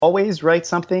always write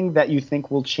something that you think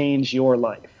will change your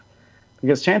life.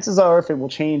 Because chances are, if it will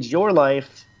change your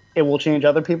life, it will change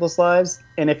other people's lives.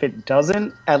 And if it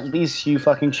doesn't, at least you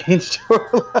fucking changed your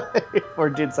life or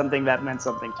did something that meant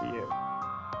something to you.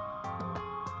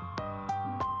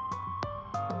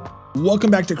 Welcome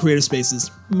back to Creative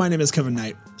Spaces. My name is Kevin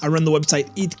Knight. I run the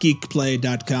website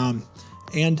eatgeekplay.com,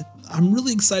 and I'm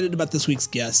really excited about this week's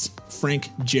guest, Frank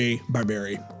J.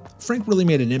 Barberi. Frank really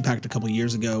made an impact a couple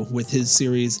years ago with his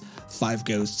series, Five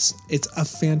Ghosts. It's a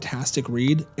fantastic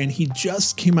read, and he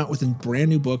just came out with a brand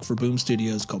new book for Boom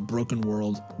Studios called Broken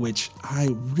World, which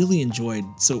I really enjoyed.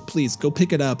 So please go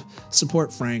pick it up,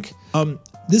 support Frank.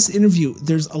 This interview,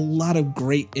 there's a lot of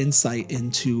great insight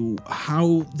into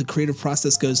how the creative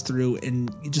process goes through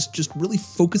and just really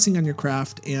focusing on your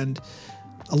craft, and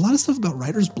a lot of stuff about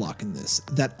writer's block in this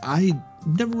that I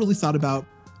never really thought about.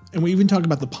 And we even talk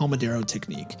about the Pomodoro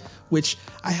technique, which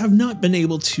I have not been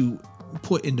able to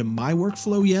put into my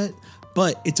workflow yet,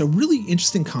 but it's a really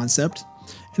interesting concept.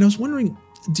 And I was wondering,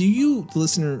 do you, the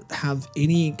listener, have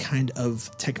any kind of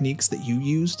techniques that you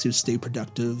use to stay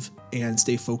productive and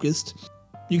stay focused?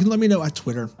 You can let me know at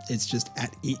Twitter. It's just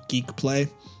at EatGeekPlay.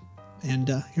 And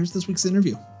here's this week's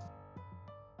interview.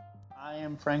 I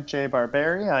am Frank J.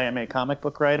 Barberi. I am a comic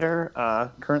book writer.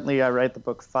 Currently, I write the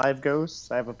book Five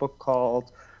Ghosts. I have a book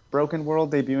called Broken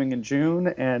World debuting in June.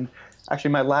 And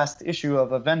actually, my last issue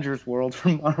of Avengers World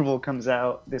from Marvel comes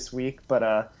out this week. But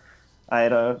I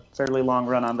had a fairly long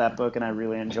run on that book, and I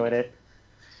really enjoyed it.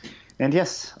 And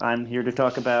yes, I'm here to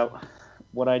talk about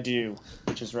what I do,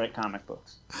 which is write comic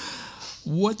books.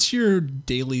 What's your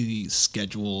daily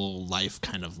schedule life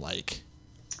kind of like?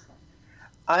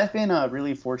 I've been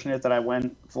really fortunate that I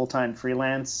went full-time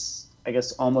freelance, I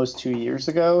guess, almost 2 years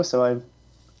ago. So I've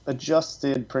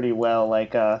adjusted pretty well,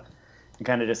 like I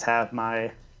kind of just have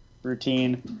my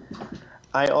routine.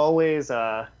 I always,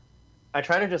 I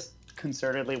try to just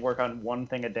concertedly work on one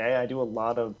thing a day. I do a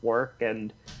lot of work.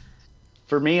 And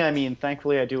for me, I mean,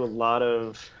 thankfully, I do a lot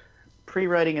of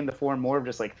pre-writing in the form more of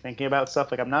just like thinking about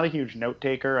stuff. Like I'm not a huge note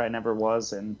taker. I never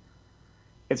was. And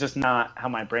it's just not how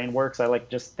my brain works. I like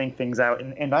just think things out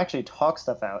and actually talk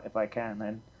stuff out if I can.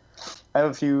 And I have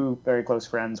a few very close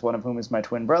friends, one of whom is my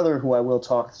twin brother, who I will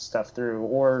talk stuff through.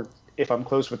 Or if I'm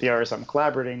close with the artist I'm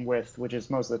collaborating with, which is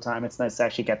most of the time, it's nice to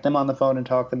actually get them on the phone and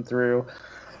talk them through.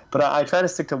 But I try to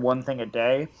stick to one thing a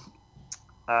day.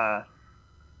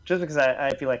 Just because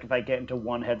I feel like if I get into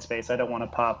one headspace, I don't want to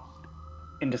pop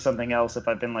into something else if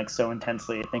I've been like so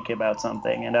intensely thinking about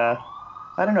something. And I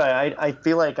don't know, I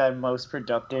feel like I'm most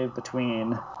productive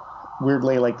between,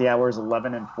 weirdly, like the hours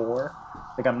 11 and 4.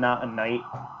 Like I'm not a night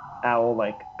owl.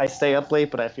 Like I stay up late,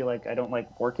 but I feel like I don't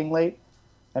like working late.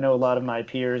 I know a lot of my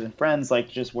peers and friends like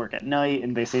to just work at night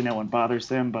and they say no one bothers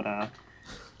them, but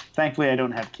thankfully I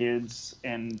don't have kids,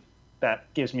 and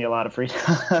that gives me a lot of free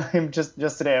time. Just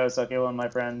today I was talking to one of my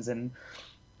friends, and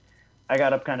I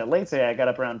got up kind of late today. I got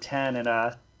up around 10, and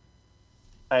I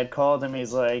had called him.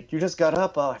 He's like, "You just got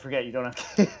up? Oh, I forget you don't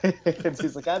have kids."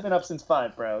 He's like, "I've been up since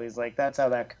 5, bro." He's like, "That's how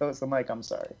that goes." I'm like, "I'm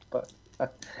sorry." But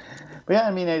yeah,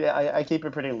 I mean, I keep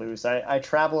it pretty loose. I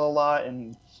travel a lot,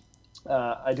 and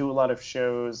I do a lot of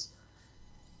shows.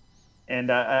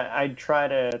 And I try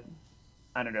to,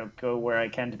 I don't know, go where I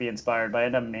can to be inspired, but I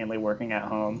end up mainly working at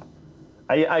home.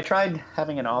 I tried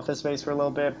having an office space for a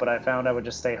little bit, but I found I would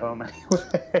just stay home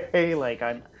anyway. Like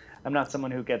I'm not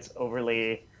someone who gets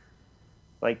overly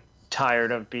like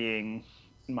tired of being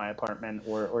in my apartment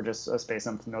or just a space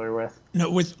I'm familiar with. No,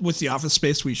 with the office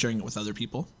space, were you sharing it with other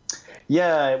people?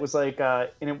 Yeah, it was like, and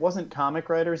it wasn't comic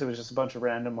writers. It was just a bunch of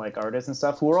random like artists and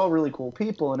stuff who were all really cool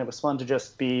people, and it was fun to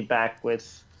just be back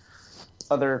with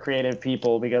other creative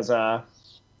people because,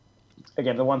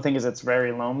 again, the one thing is it's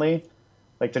very lonely.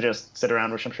 Like to just sit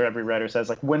around, which I'm sure every writer says,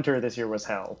 like winter this year was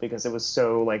hell because it was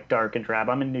so like dark and drab.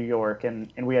 I'm in New York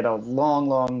and we had a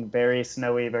long, very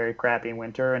snowy, very crappy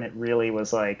winter, and it really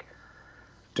was like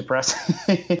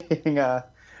depressing. A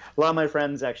lot of my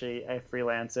friends actually, I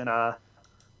freelance, and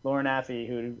Lauren Affey,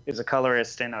 who is a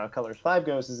colorist and colors Five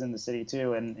Ghosts, is in the city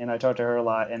too. And I talked to her a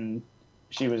lot, and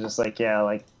she was just like, yeah,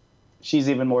 like she's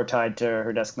even more tied to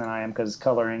her desk than I am because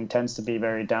coloring tends to be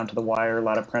very down to the wire, a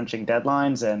lot of crunching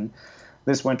deadlines, and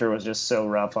this winter was just so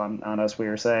rough on us. We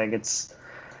were saying it's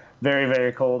very,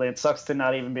 very cold. It sucks to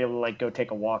not even be able to like go take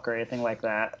a walk or anything like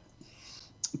that.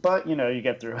 But, you know, you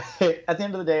get through it. At the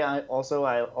end of the day, I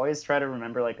always try to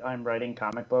remember, like, I'm writing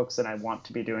comic books and I want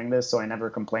to be doing this, so I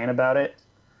never complain about it.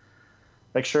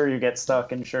 Like, sure, you get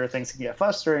stuck and sure, things can get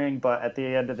frustrating, but at the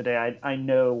end of the day, I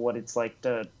know what it's like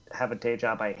to have a day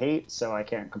job I hate, so I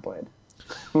can't complain.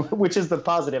 Which is the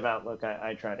positive outlook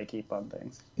I try to keep on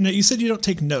things. Now, you said you don't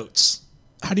take notes.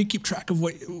 how do you keep track of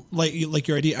what, like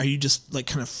your idea? Are you just like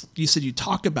kind of, you said you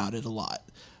talk about it a lot,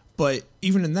 but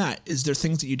even in that, is there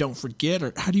things that you don't forget,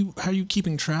 or how are you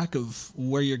keeping track of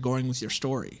where you're going with your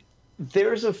story?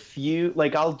 There's a few,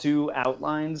 like I'll do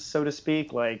outlines, so to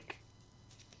speak, like,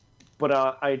 but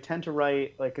I tend to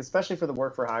write, like, especially for the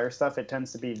work for hire stuff, it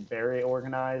tends to be very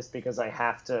organized because I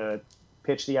have to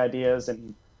pitch the ideas,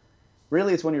 and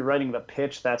really it's when you're writing the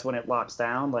pitch that's when it locks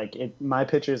down. Like my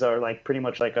pitches are like pretty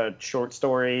much like a short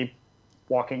story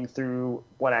walking through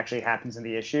what actually happens in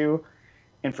the issue.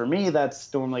 And for me,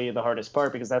 that's normally the hardest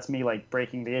part because that's me like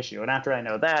breaking the issue. And after I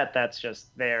know that, that's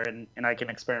just there, and I can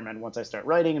experiment once I start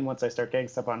writing and once I start getting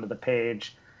stuff onto the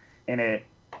page. And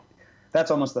that's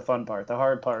almost the fun part. The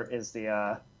hard part is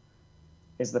the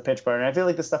pitch part. And I feel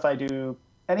like the stuff I do,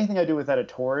 anything I do with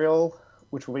editorial,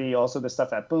 which will be also the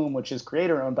stuff at Boom, which is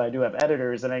creator owned, but I do have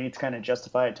editors, and I need to kind of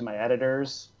justify it to my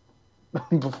editors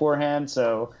beforehand.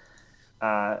 So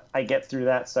I get through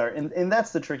that start. And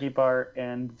that's the tricky part,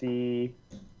 and the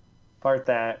part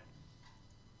that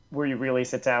where you really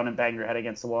sit down and bang your head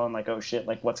against the wall and like, oh shit,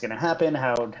 like what's going to happen?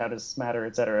 How does this matter,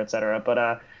 et cetera, et cetera.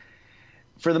 But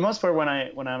for the most part, when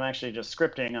I'm actually just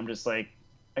scripting, I'm just like,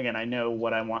 again, I know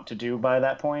what I want to do by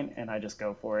that point, and I just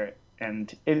go for it.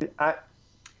 And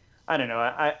I don't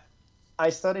know. I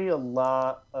study a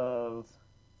lot of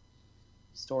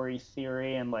story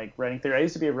theory and like writing theory. I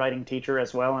used to be a writing teacher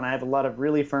as well, and I have a lot of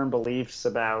really firm beliefs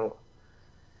about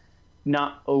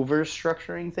not over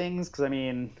structuring things. Because I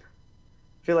mean,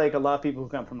 I feel like a lot of people who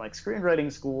come from like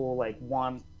screenwriting school like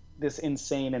want this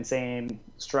insane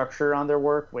structure on their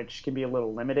work, which can be a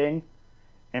little limiting.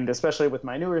 And especially with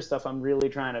my newer stuff, I'm really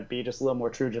trying to be just a little more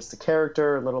true just to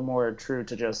character, a little more true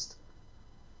to just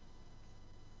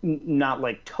not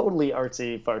like totally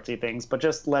artsy fartsy things, but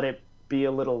just let it be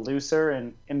a little looser.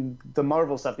 And the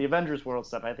Marvel stuff, the Avengers World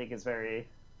stuff, I think is very,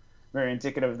 very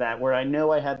indicative of that, where I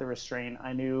know I had the restraint.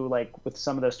 I knew like with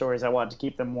some of those stories, I wanted to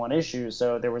keep them one issue.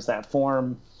 So there was that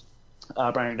form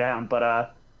burning down,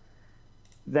 but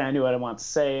then I knew what I wanted to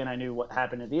say and I knew what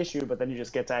happened in the issue, but then you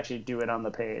just get to actually do it on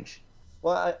the page.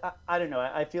 Well, I don't know.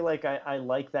 I feel like I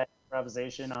like that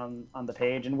improvisation on the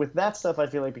page. And with that stuff, I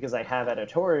feel like because I have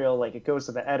editorial, like it goes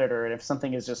to the editor. And if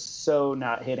something is just so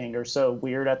not hitting or so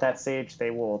weird at that stage,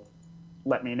 they will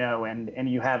let me know. And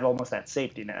you have almost that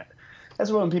safety net.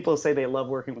 That's when people say they love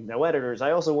working with no editors.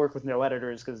 I also work with no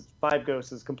editors because Five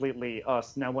Ghosts is completely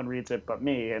us. No one reads it but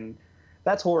me. And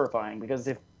that's horrifying because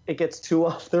if it gets too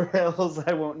off the rails,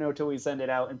 I won't know till we send it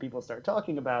out and people start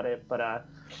talking about it. But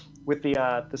with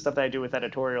the stuff that I do with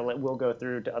editorial, it will go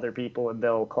through to other people and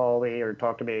they'll call me or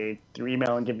talk to me through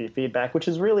email and give me feedback, which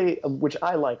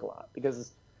I like a lot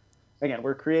because, again,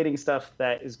 we're creating stuff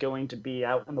that is going to be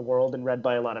out in the world and read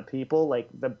by a lot of people. Like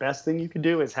the best thing you can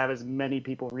do is have as many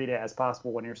people read it as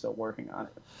possible when you're still working on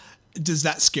it. Does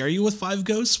that scare you with Five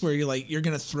Ghosts, where you're like, you're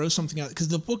going to throw something out? Because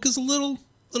the book is a little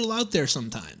out there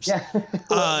sometimes.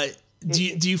 Yeah.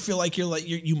 Do you feel like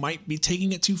you might be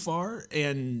taking it too far?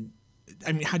 And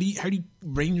I mean, how do you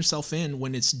rein yourself in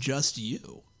when it's just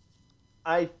you?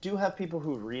 I do have people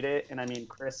who read it, and I mean,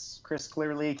 Chris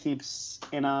clearly keeps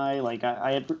an eye. Like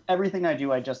I everything I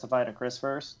do, I justify to Chris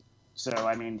first. So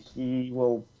I mean, he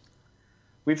will.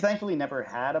 We've thankfully never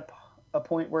had a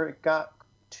point where it got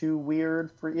too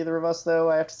weird for either of us, though.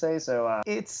 I have to say, so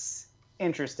it's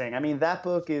interesting. I mean, that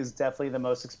book is definitely the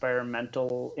most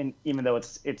experimental, even though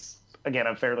it's again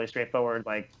a fairly straightforward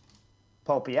like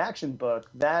pulpy action book.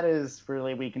 That is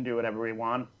really, we can do whatever we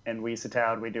want, and we sit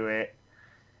down, we do it.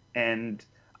 And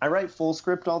I write full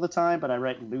script all the time, but I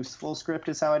write loose full script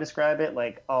is how I describe it.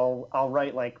 Like I'll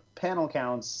write like panel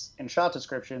counts and shot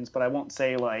descriptions, but I won't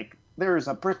say like there's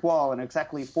a brick wall and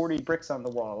exactly 40 bricks on the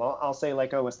wall. I'll say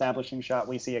like, oh, establishing shot,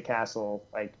 we see a castle,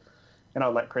 like, and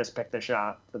I'll let Chris pick the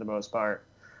shot for the most part.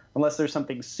 Unless there's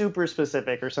something super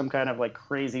specific or some kind of like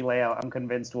crazy layout I'm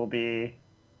convinced will be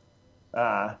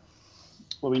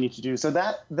what we need to do. So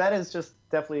that is just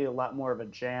definitely a lot more of a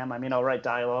jam. I mean, I'll write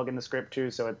dialogue in the script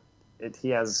too, so he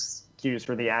has cues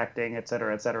for the acting, et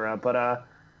cetera, et cetera. But I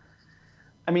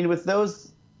mean, with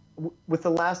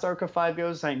the last arc of Five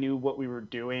Ghosts, I knew what we were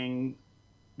doing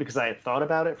because I had thought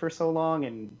about it for so long,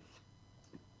 and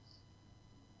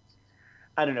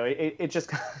I don't know. It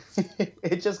just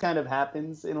it just kind of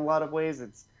happens in a lot of ways.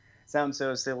 It sounds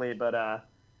so silly, but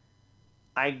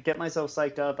I get myself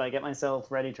psyched up. I get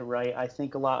myself ready to write. I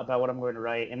think a lot about what I'm going to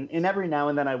write, and every now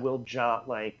and then I will jot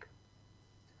like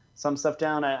some stuff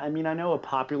down. I mean, I know a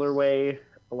popular way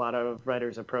a lot of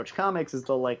writers approach comics is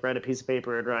they'll like write a piece of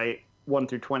paper and write 1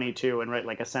 through 22 and write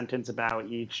like a sentence about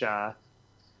each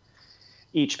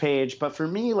page. But for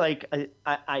me, like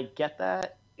I get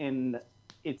that, and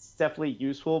it's definitely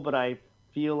useful, but I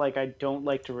feel like I don't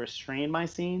like to restrain my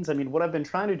scenes. I mean, what I've been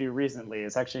trying to do recently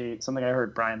is actually something I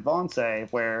heard Brian Vaughn say,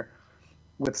 where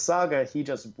with Saga, he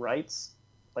just writes,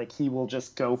 like he will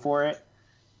just go for it.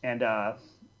 And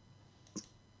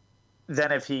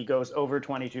then if he goes over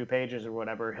 22 pages or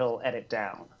whatever, he'll edit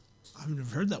down. I've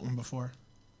never heard that one before.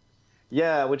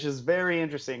 Yeah, which is very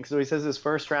interesting. So he says his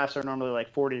first drafts are normally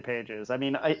like 40 pages. I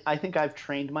mean, I think I've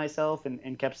trained myself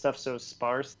and kept stuff so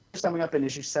sparse. It's coming up in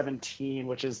issue 17,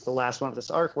 which is the last one of this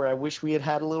arc, where I wish we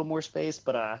had a little more space.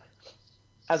 But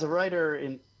as a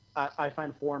writer, I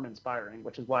find form inspiring,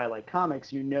 which is why I like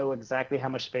comics. You know exactly how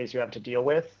much space you have to deal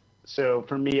with. So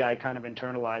for me, I kind of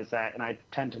internalize that, and I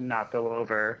tend to not go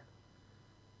over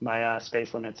my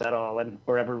space limits at all,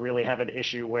 or ever really have an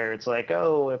issue where it's like,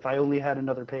 oh, if I only had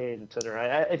another page,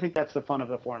 etc. I think that's the fun of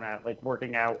the format, like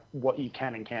working out what you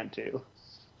can and can't do.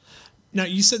 Now,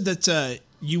 you said that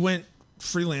you went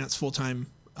freelance full-time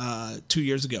 2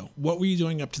 years ago. What were you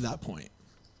doing up to that point?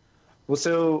 Well,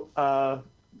 so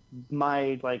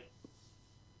my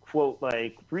quote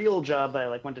real job that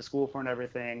I went to school for and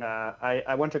everything,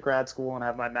 I went to grad school and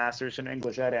have my master's in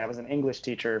English ed. I was an English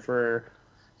teacher for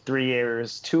 3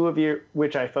 years, 2 of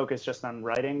which I focused just on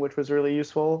writing, which was really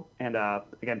useful and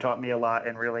again taught me a lot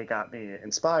and really got me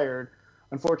inspired.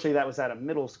 Unfortunately, that was at a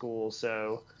middle school,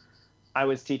 so I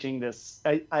was teaching this.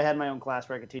 I had my own class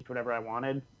where I could teach whatever I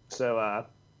wanted, so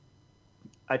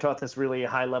I taught this really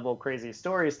high-level, crazy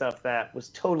story stuff that was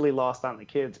totally lost on the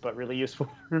kids, but really useful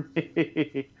for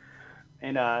me.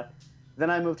 And then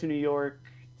I moved to New York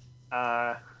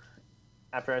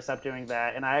after I stopped doing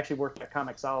that, and I actually worked at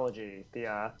Comixology,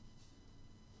 the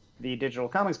digital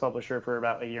comics publisher, for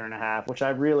about 1.5 years, which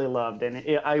I really loved.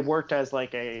 And I worked as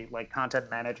a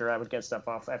content manager. I would get stuff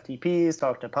off FTPs,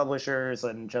 talk to publishers,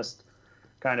 and just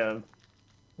kind of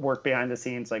work behind the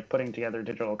scenes, putting together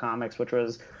digital comics, which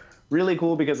was really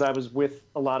cool because I was with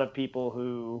a lot of people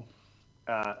who,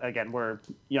 again, were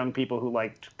young people who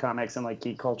liked comics and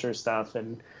geek culture stuff,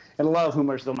 and a lot of whom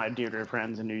are still my dear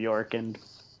friends in New York. And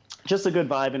just a good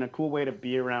vibe and a cool way to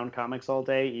be around comics all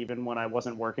day, even when I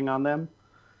wasn't working on them.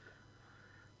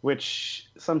 Which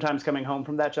sometimes coming home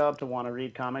from that job to want to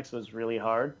read comics was really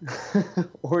hard,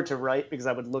 or to write, because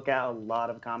I would look at a lot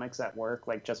of comics at work,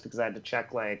 just because I had to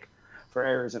check for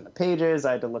errors in the pages.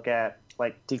 I had to look at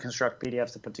deconstruct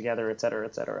PDFs to put together, et cetera,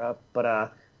 et cetera.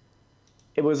 But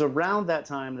it was around that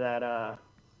time that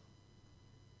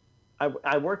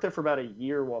I worked there for about 1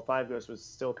 year while Five Ghosts was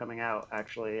still coming out,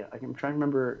 actually. I'm trying to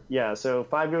remember. Yeah, so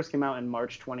Five Ghosts came out in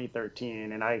March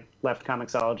 2013, and I left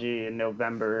Comixology in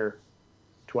November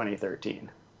 2013.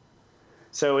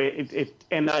 So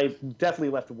and I definitely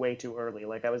left way too early.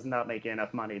 I was not making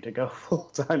enough money to go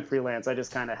full-time freelance. I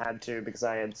just kind of had to because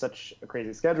I had such a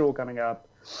crazy schedule coming up.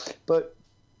 But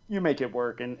you make it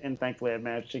work, and thankfully I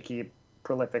managed to keep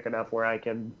prolific enough where I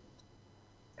could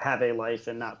have a life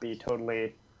and not be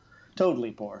totally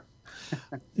poor.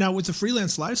 Now, with the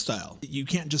freelance lifestyle, you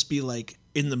can't just be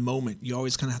in the moment. You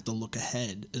always kind of have to look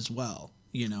ahead as well,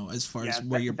 as far as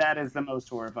where you're. That is the most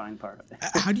horrifying part of it.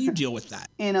 How do you deal with that?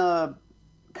 In a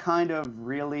kind of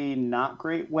really not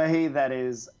great way, that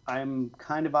is, I'm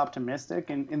kind of optimistic.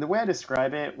 And the way I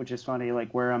describe it, which is funny,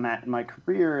 where I'm at in my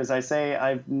career, is I say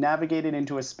I've navigated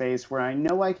into a space where I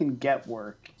know I can get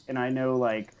work, and I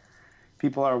know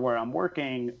people are where I'm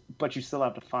working, but you still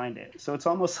have to find it. So it's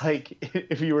almost like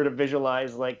if you were to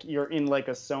visualize, you're in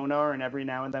a sonar, and every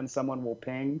now and then someone will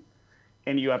ping,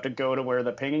 and you have to go to where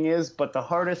the pinging is. But the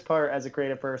hardest part as a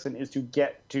creative person is to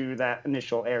get to that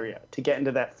initial area, to get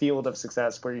into that field of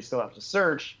success where you still have to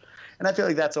search. And I feel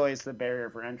like that's always the barrier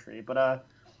for entry. But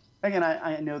again,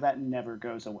 I know that never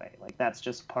goes away. That's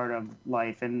just part of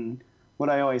life. And what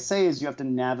I always say is you have to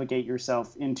navigate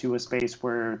yourself into a space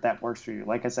where that works for you.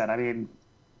 Like I said, I mean,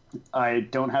 I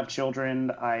don't have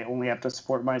children. I only have to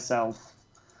support myself.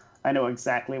 I know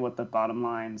exactly what the bottom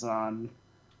lines on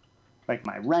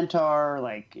my rent are,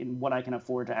 in what I can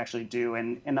afford to actually do.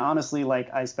 And honestly,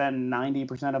 I spend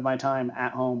 90% of my time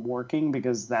at home working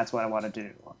because that's what I want to do.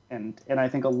 And I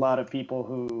think a lot of people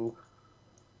who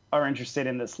are interested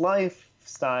in this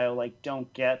lifestyle,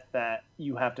 don't get that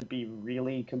you have to be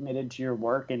really committed to your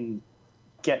work and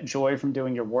get joy from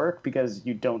doing your work, because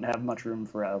you don't have much room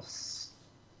for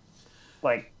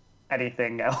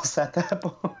anything else at that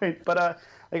point. But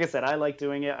like I said, I like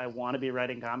doing it. I want to be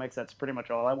writing comics. That's pretty much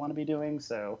all I want to be doing,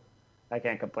 so I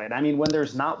can't complain. I mean, when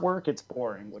there's not work, it's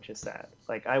boring, which is sad.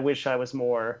 I wish I was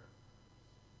more,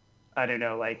 I don't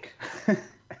know,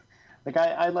 Like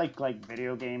I like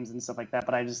video games and stuff like that,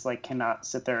 but I just like cannot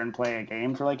sit there and play a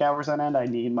game for like hours on end. I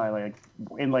need my like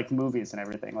in like movies and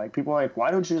everything. Like people are like,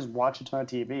 why don't you just watch a ton of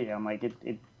TV? I'm like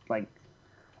it like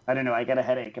I don't know. I get a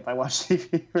headache if I watch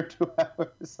TV for 2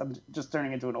 hours. I'm just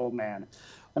turning into an old man.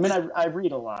 I mean, I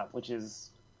read a lot, which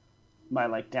is my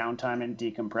like downtime and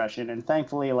decompression. And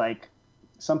thankfully, like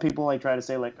some people like try to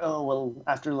say like, oh well,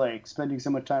 after like spending so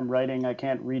much time writing, I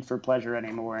can't read for pleasure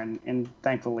anymore. And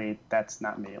thankfully, that's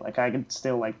not me. Like I can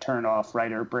still like turn off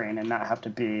writer brain and not have to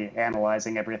be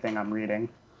analyzing everything I'm reading.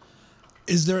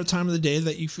 Is there a time of the day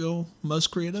that you feel most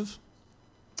creative?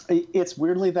 It's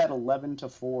weirdly that 11 to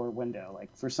 4 window.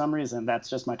 Like for some reason, that's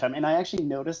just my time. And I actually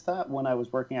noticed that when I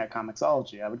was working at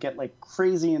Comixology, I would get like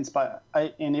crazy inspired.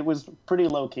 And it was pretty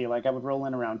low key. Like I would roll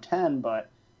in around 10, but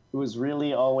it was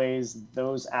really always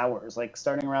those hours. Like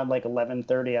starting around like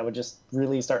 11:30, I would just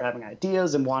really start having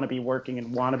ideas and want to be working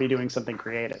and want to be doing something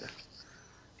creative.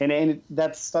 And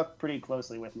that stuck pretty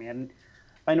closely with me. And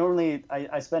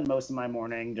I spend most of my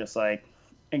morning just like,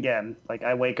 again, like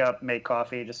I wake up, make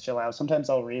coffee, just chill out. Sometimes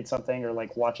I'll read something or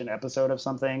like watch an episode of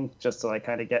something just to like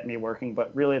kind of get me working.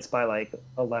 But really it's by like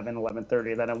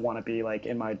 11:30 that I want to be like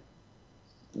in my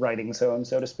writing zone,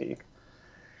 so to speak.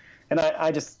 And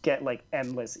I just get like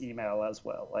endless email as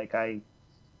well. Like I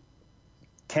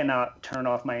cannot turn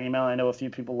off my email. I know a few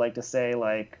people like to say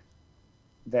like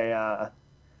they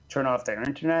turn off their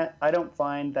internet. I don't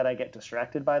find that I get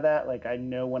distracted by that. Like I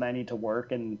know when I need to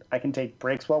work and I can take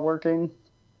breaks while working.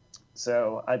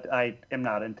 So I am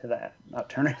not into that. Not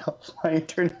turning off my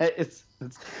internet. It's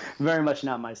very much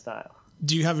not my style.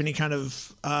 Do you have any kind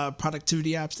of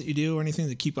productivity apps that you do or anything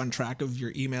to keep on track of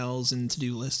your emails and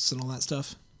to-do lists and all that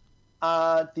stuff?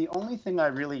 The only thing I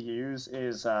really use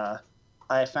is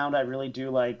I found I really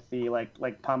do like the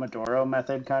like Pomodoro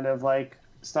method kind of like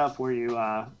stuff where you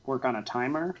work on a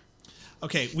timer.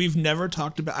 Okay, we've never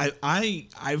talked about.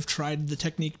 I've tried the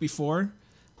technique before,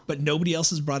 but nobody else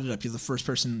has brought it up. You're the first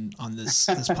person on this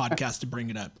podcast to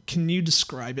bring it up. Can you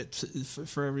describe it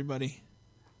for everybody?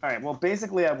 All right. Well,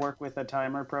 basically, I work with a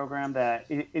timer program that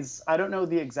is. I don't know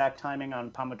the exact timing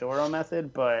on Pomodoro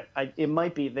method, but it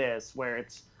might be this where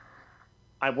it's.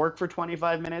 I work for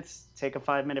 25 minutes, take a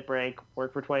 5-minute break,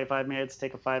 work for 25 minutes,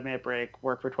 take a 5-minute break,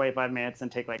 work for 25 minutes,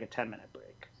 and take like a 10-minute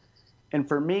break. And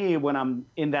for me, when I'm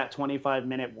in that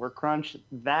 25-minute work crunch,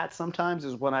 that sometimes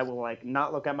is when I will like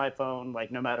not look at my phone,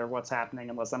 like no matter what's happening,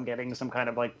 unless I'm getting some kind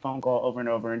of like phone call over and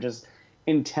over, and just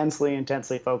intensely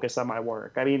focus on my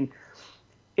work. I mean,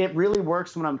 it really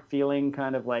works when I'm feeling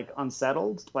kind of like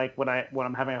unsettled, like when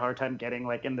I'm having a hard time getting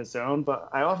like in the zone. But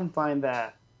I often find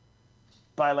that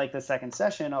by like the second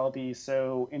session, I'll be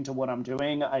so into what I'm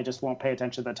doing, I just won't pay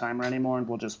attention to the timer anymore, and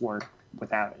we'll just work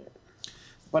without it.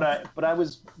 But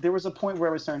there was a point where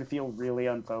I was starting to feel really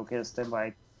unfocused and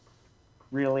like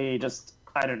really just,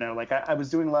 I don't know, like I was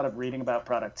doing a lot of reading about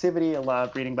productivity, a lot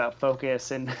of reading about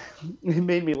focus, and it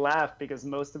made me laugh because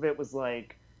most of it was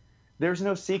like, there's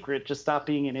no secret, just stop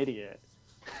being an idiot.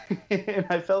 And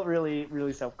I felt really,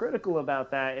 really self-critical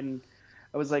about that. And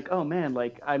I was like, oh man,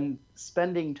 like I'm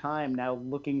spending time now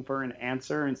looking for an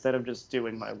answer instead of just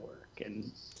doing my work.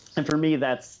 And for me,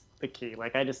 that's the key.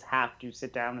 Like I just have to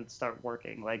sit down and start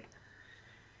working. Like,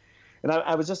 and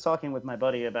I was just talking with my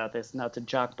buddy about this, not to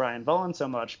jock Brian Volin so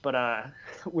much, but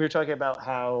we were talking about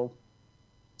how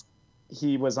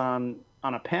he was on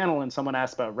a panel and someone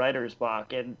asked about writer's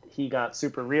block, and he got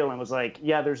super real and was like,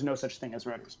 yeah, there's no such thing as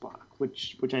writer's block,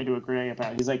 which I do agree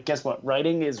about. He's like, guess what?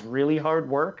 Writing is really hard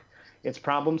work. It's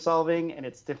problem solving and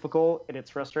it's difficult and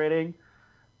it's frustrating.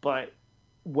 But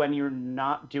when you're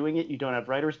not doing it, you don't have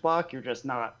writer's block. You're just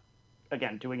not,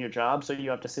 again, doing your job. So you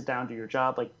have to sit down, do your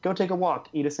job, like go take a walk,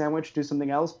 eat a sandwich, do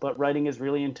something else. But writing is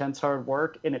really intense, hard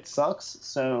work, and it sucks.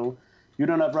 So you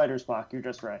don't have writer's block. You're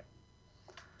just right.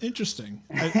 Interesting.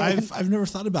 I've never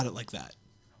thought about it like that.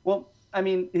 Well, I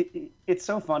mean, it's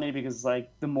so funny because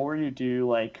like the more you do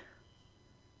like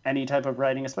any type of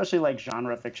writing, especially like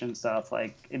genre fiction stuff,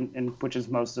 like in which is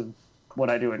most of what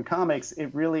I do in comics, it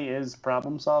really is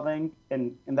problem solving,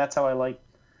 and that's how I like.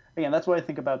 Again, that's what I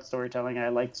think about storytelling. I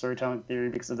like storytelling theory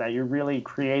because of that. You're really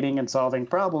creating and solving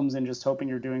problems and just hoping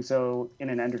you're doing so in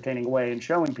an entertaining way and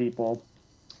showing people.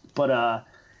 But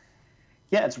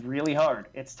yeah, it's really hard.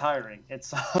 It's tiring. It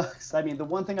sucks. I mean, the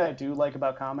one thing I do like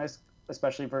about comics,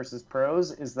 especially versus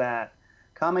prose, is that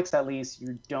comics, at least,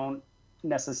 you don't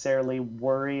necessarily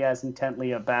worry as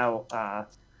intently about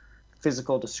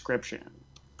physical description,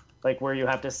 like where you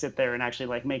have to sit there and actually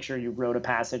like make sure you wrote a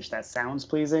passage that sounds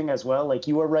pleasing as well. Like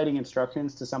you are writing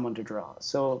instructions to someone to draw.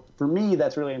 So for me,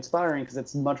 that's really inspiring because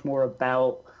it's much more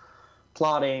about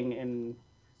plotting and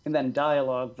and then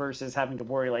dialogue versus having to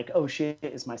worry like, oh shit,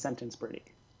 is my sentence pretty?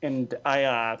 And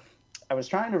I was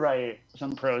trying to write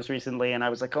some prose recently, and I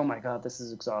was like, oh my god, this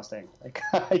is exhausting. Like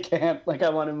I can't, like I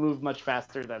want to move much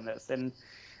faster than this, and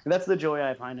that's the joy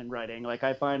I find in writing. Like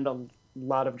I find a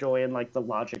lot of joy in like the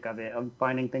logic of it. I'm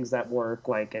finding things that work,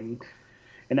 like and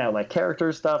like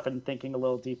character stuff, and thinking a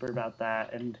little deeper about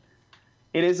that. And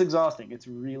it is exhausting. It's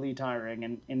really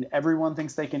tiring, and everyone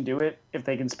thinks they can do it if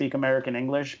they can speak American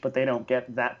English, but they don't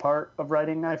get that part of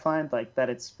writing. I find like that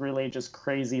it's really just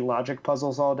crazy logic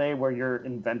puzzles all day where you're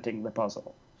inventing the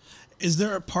puzzle. Is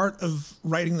there a part of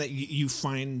writing that you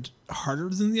find harder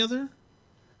than the other?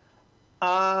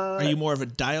 Are you more of a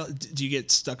do you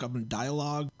get stuck up in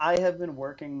dialogue? I have been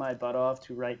working my butt off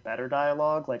to write better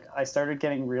dialogue. Like I started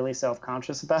getting really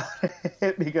self-conscious about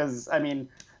it because I mean,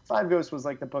 Five Ghosts was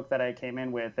like the book that I came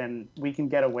in with, and we can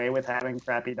get away with having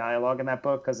crappy dialogue in that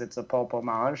book because it's a pulp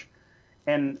homage.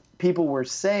 And people were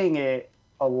saying it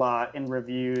a lot in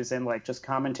reviews and like just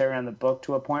commentary on the book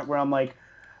to a point where I'm like,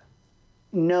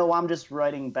 no, I'm just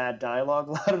writing bad dialogue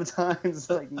a lot of times,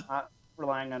 like not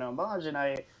relying on homage. And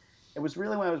it was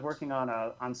really when I was working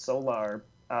on Solar,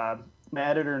 my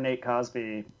editor Nate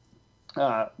Cosby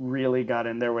really got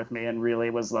in there with me and really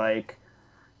was like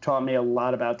taught me a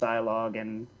lot about dialogue,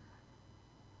 and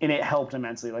it helped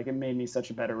immensely. Like it made me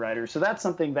such a better writer. So that's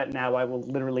something that now I will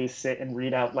literally sit and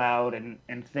read out loud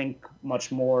and think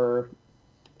much more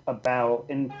about.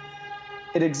 And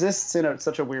it exists in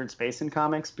such a weird space in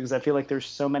comics because I feel like there's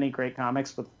so many great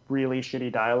comics with really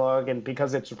shitty dialogue, and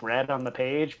because it's read on the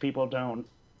page, people don't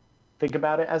think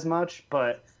about it as much.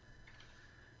 But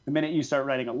the minute you start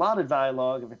writing a lot of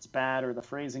dialogue, if it's bad or the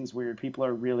phrasing's weird, people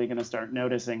are really going to start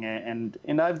noticing it.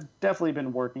 And I've definitely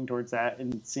been working towards that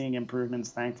and seeing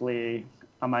improvements, thankfully,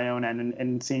 on my own end,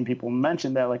 and seeing people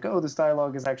mention that, like, oh, this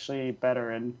dialogue is actually better.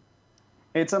 And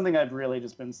it's something I've really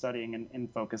just been studying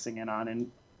and focusing in on.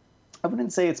 And I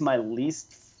wouldn't say it's my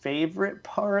least favorite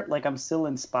part. Like, I'm still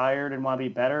inspired and want to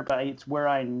be better, but it's where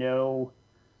I know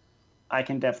I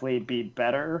can definitely be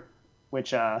better,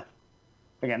 which,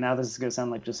 again, now this is going to sound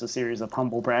like just a series of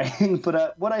humble bragging,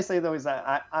 but what I say, though, is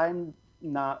that I'm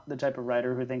not the type of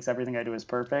writer who thinks everything I do is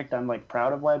perfect. I'm, like,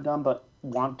 proud of what I've done, but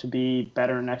want to be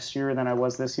better next year than I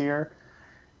was this year.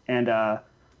 And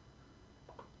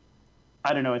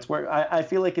I don't know. It's where I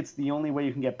feel like it's the only way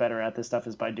you can get better at this stuff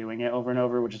is by doing it over and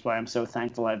over, which is why I'm so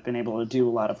thankful I've been able to do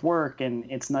a lot of work.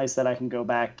 And it's nice that I can go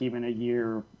back even a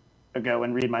year ago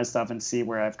and read my stuff and see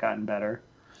where I've gotten better.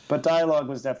 But dialogue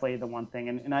was definitely the one thing.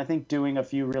 And I think doing a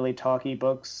few really talky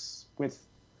books with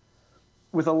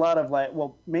a lot of, like,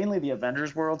 well, mainly the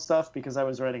Avengers World stuff, because I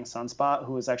was writing Sunspot,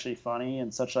 who was actually funny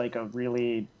and such like a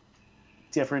really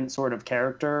different sort of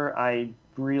character. I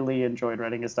really enjoyed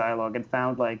writing his dialogue and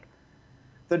found like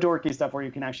the dorky stuff where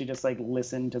you can actually just like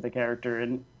listen to the character,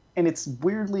 and it's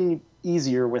weirdly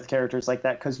easier with characters like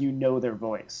that because you know their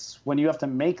voice. When you have to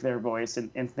make their voice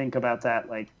and think about that,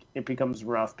 like, it becomes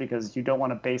rough because you don't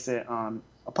want to base it on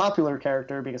a popular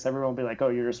character because everyone will be like, oh,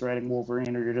 you're just writing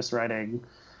Wolverine or you're just writing,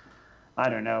 I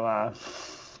don't know,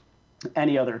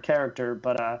 any other character.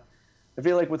 But I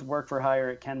feel like with work for hire,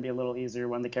 it can be a little easier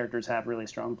when the characters have really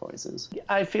strong voices.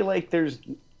 I feel like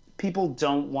people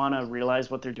don't want to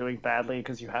realize what they're doing badly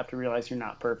because you have to realize you're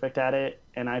not perfect at it.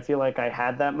 And I feel like I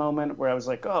had that moment where I was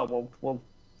like, oh, well,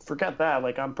 forget that.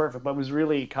 Like, I'm perfect. But it was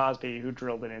really Cosby who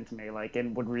drilled it into me, like,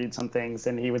 and would read some things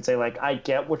and he would say, like, I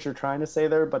get what you're trying to say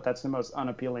there, but that's the most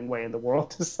unappealing way in the world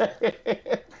to say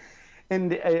it.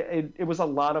 And it was a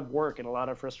lot of work and a lot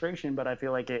of frustration, but I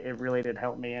feel like it really did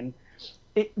help me. And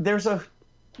there's a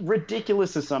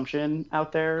ridiculous assumption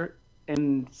out there,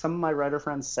 and some of my writer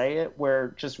friends say it,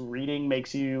 where just reading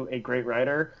makes you a great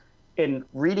writer. And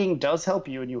reading does help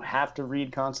you, and you have to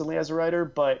read constantly as a writer.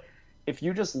 But if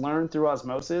you just learn through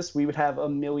osmosis, we would have a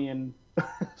million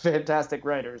fantastic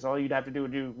writers. All you'd have to do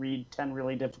would read 10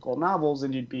 really difficult novels,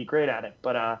 and you'd be great at it.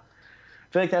 But I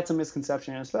feel like that's a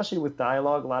misconception, and especially with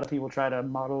dialogue. A lot of people try to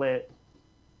model it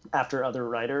after other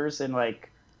writers, and, like,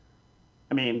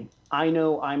 I mean, I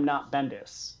know I'm not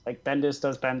Bendis. Like, Bendis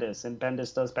does Bendis, and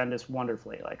Bendis does Bendis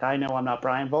wonderfully. Like, I know I'm not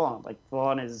Brian Vaughan. Like,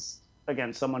 Vaughan is,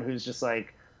 again, someone who's just,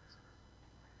 like,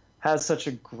 has such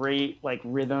a great, like,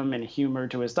 rhythm and humor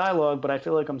to his dialogue, but I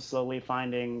feel like I'm slowly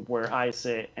finding where I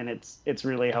sit, and it's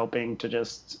really helping to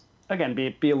just, again,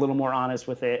 be a little more honest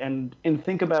with it and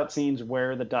think about scenes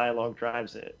where the dialogue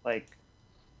drives it. Like,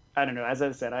 I don't know, as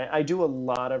I said, I do a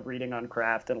lot of reading on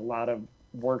craft and a lot of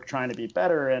work trying to be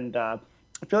better, and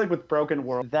I feel like with Broken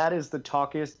World, that is the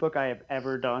talkiest book I have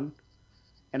ever done.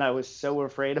 And I was so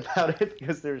afraid about it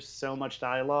because there's so much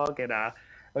dialogue. And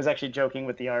was actually joking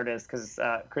with the artist because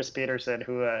Chris Peterson,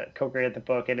 who co-created the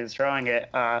book and is drawing it,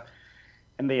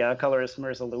 and the colorist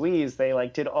Marissa Louise, they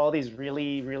like did all these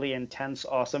really, really intense,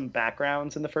 awesome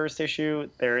backgrounds in the first issue.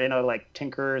 They're in a like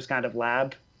tinkerer's kind of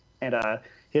lab, and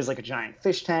he has like a giant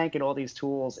fish tank and all these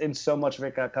tools, and so much of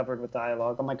it got covered with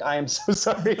dialogue. I'm like, I am so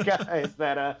sorry, guys,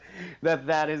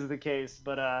 that is the case,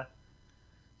 but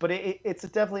it's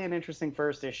definitely an interesting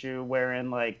first issue wherein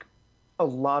like a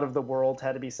lot of the world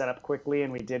had to be set up quickly,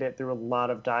 and we did it through a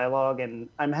lot of dialogue. And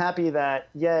I'm happy that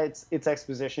it's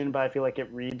exposition, but I feel like it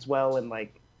reads well and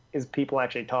like is people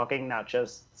actually talking, not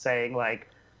just saying like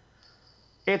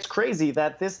it's crazy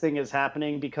that this thing is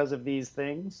happening because of these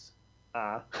things.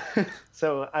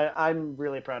 So I'm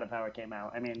really proud of how it came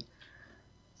out. I mean,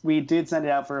 we did send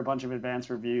it out for a bunch of advanced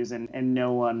reviews, and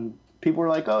no one. People were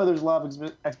like, "Oh, there's a lot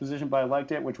of exposition, but I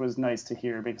liked it," which was nice to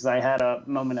hear because I had a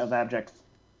moment of abject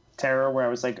terror where I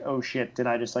was like, oh shit, did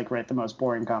I just like write the most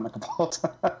boring comic of all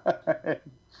time?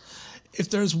 If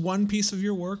there's one piece of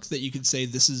your work that you could say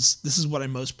this is what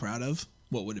I'm most proud of,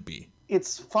 what would it be?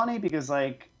 It's funny because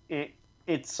like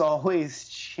it's always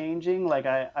changing. Like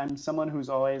I'm someone who's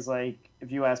always like,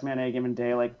 if you ask me on any given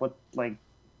day, like what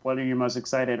are you most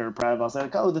excited or proud of, I'll say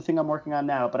like, oh, the thing I'm working on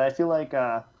now. But I feel like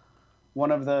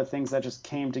one of the things that just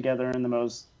came together in the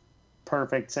most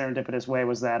perfect serendipitous way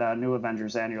was that New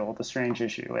Avengers annual, the Strange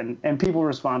issue, and people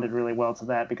responded really well to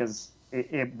that because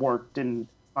it worked on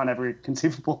every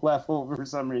conceivable level for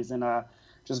some reason.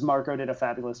 Just Marco did a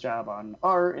fabulous job on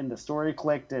art, and the story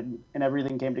clicked, and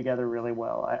everything came together really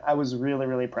well. I was really,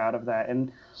 really proud of that,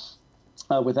 and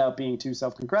without being too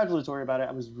self-congratulatory about it,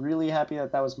 I was really happy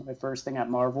that was my first thing at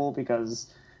Marvel,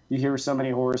 because you hear so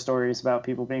many horror stories about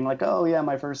people being like, oh yeah,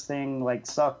 my first thing like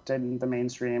sucked in the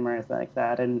mainstream or anything like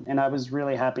that. And I was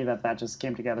really happy that just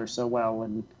came together so well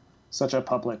in such a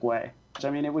public way. I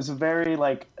mean, it was a very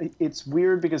like, it's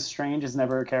weird because Strange is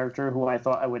never a character who I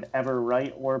thought I would ever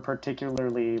write or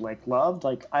particularly like loved.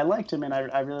 Like I liked him, and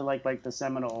I really liked like the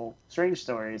seminal Strange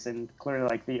stories, and clearly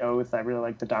like the Oath. I really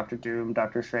liked the Doctor Doom,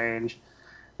 Doctor Strange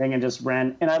thing, and just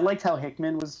ran. And I liked how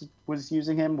Hickman was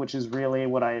using him, which is really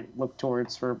what I looked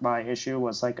towards for my issue,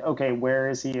 was like, okay, where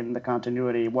is he in the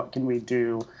continuity? What can we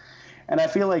do? And I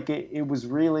feel like it was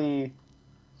really,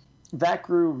 that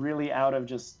grew really out of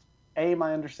just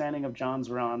my understanding of John's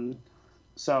run,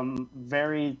 some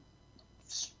very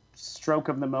stroke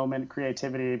of the moment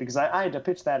creativity, because I had to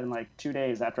pitch that in like 2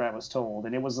 days after I was told,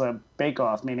 and it was a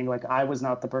bake-off, meaning like I was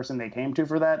not the person they came to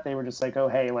for that. They were just like, oh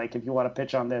hey, like if you want to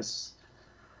pitch on this,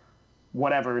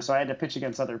 whatever. So I had to pitch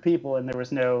against other people, and there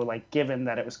was no like given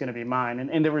that it was going to be mine,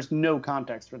 and there was no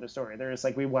context for the story. There was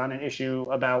like, we want an issue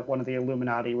about one of the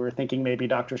Illuminati, we were thinking maybe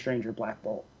Doctor Strange or Black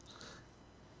Bolt,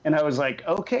 and I was like,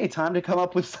 okay, time to come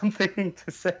up with something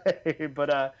to say.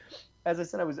 But as I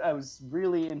said, I was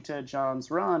really into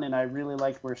John's run, and I really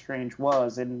liked where Strange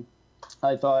was, and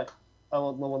I thought,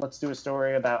 oh well, let's do a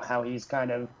story about how he's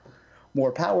kind of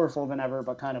more powerful than ever,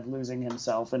 but kind of losing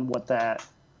himself, and what that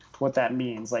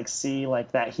means. Like, see,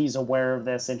 like that he's aware of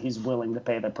this and he's willing to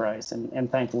pay the price,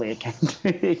 and thankfully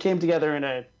it came together in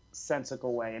a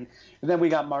sensical way, and then we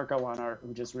got Marco on art,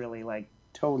 who just really like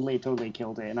totally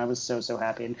killed it, and I was so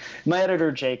happy. And my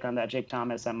editor Jake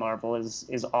Thomas at Marvel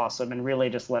is awesome, and really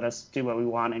just let us do what we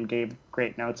want and gave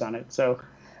great notes on it. So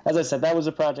as I said, that was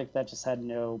a project that just had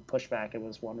no pushback. It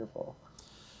was wonderful.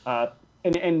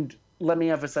 And let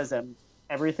me emphasize that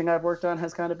everything I've worked on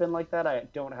has kind of been like that. I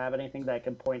don't have anything that I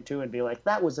can point to and be like,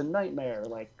 that was a nightmare.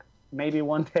 Like maybe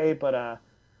one day, but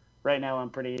right now I'm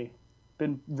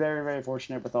been very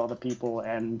fortunate with all the people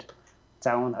and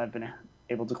talent I've been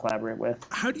able to collaborate with.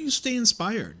 How do you stay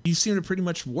inspired? You seem to pretty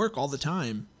much work all the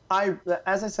time.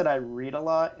 As I said, I read a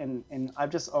lot, and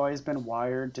I've just always been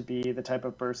wired to be the type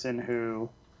of person who,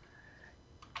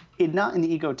 not in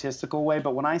the egotistical way,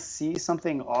 but when I see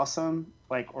something awesome,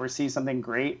 like, or see something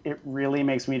great, it really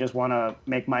makes me just want to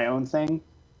make my own thing.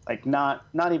 Like not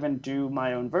even do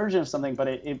my own version of something, but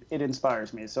it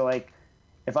inspires me. So like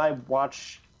if I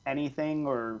watch anything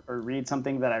or read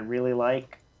something that I really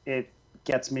like, it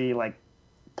gets me like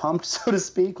pumped, so to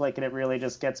speak, like, and it really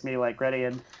just gets me like ready.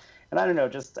 And I don't know,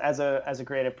 just as a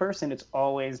creative person, it's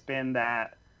always been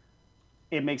that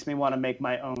it makes me want to make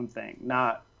my own thing,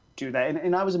 not do that.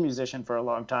 And I was a musician for a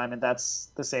long time, and that's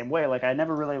the same way. Like I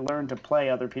never really learned to play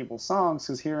other people's songs,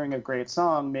 because hearing a great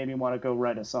song made me want to go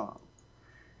write a song.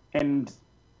 And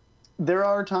there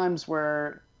are times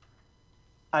where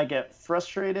I get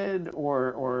frustrated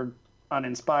or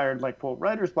uninspired, like quote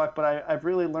writer's block, but I've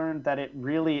really learned that it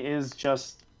really is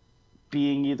just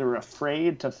being either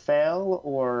afraid to fail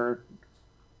or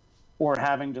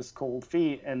having just cold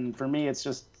feet. And for me, it's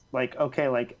just like, okay,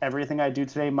 like everything I do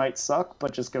today might suck,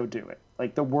 but just go do it.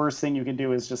 Like the worst thing you can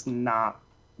do is just not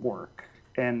work.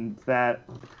 And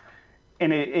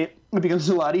it becomes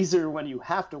a lot easier when you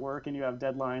have to work and you have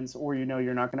deadlines, or you know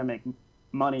you're not going to make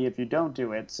money if you don't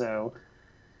do it. So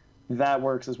that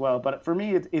works as well. But for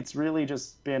me, it's really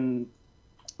just been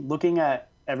looking at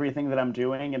everything that I'm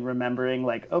doing and remembering,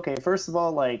 like, okay, first of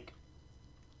all, like,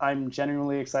 I'm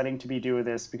genuinely excited to be doing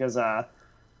this because I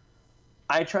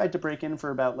tried to break in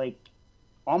for about like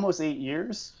almost 8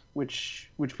 years, which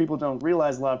people don't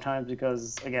realize a lot of times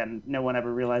because, again, no one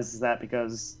ever realizes that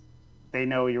because they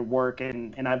know your work.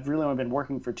 And I've really only been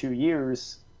working for 2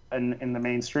 years in the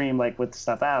mainstream, like with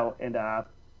stuff out. And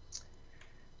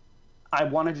I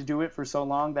wanted to do it for so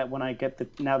long that when I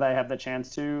now that I have the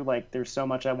chance to, like, there's so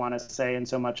much I want to say and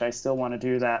so much I still want to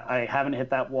do that I haven't hit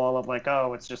that wall of like,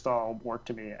 oh, it's just all work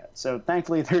to me yet. So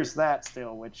thankfully there's that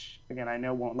still, which again, I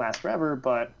know won't last forever,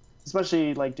 but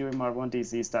especially like doing Marvel and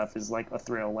DC stuff is like a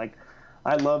thrill. Like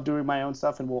I love doing my own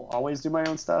stuff and will always do my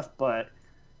own stuff, but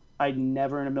I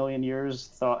never in a million years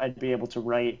thought I'd be able to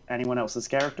write anyone else's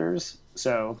characters.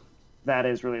 So that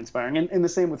is really inspiring. And the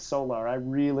same with Solar. I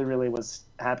really, really was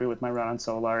happy with my run on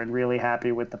Solar and really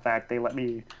happy with the fact they let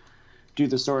me do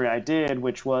the story I did,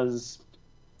 which was,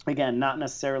 again, not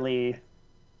necessarily,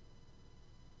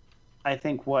 I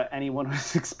think, what anyone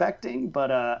was expecting, but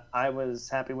I was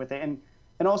happy with it.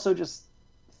 And also just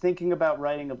thinking about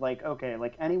writing of like, okay,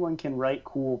 like anyone can write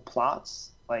cool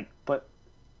plots, like, but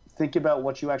think about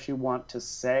what you actually want to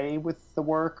say with the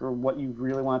work or what you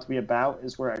really want it to be about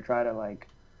is where I try to like,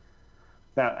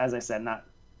 that, as I said, not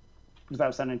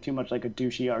without sounding too much like a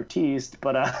douchey artiste,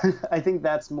 but I think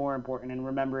that's more important in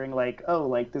remembering like, oh,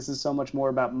 like this is so much more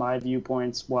about my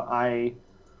viewpoints, what I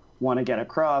want to get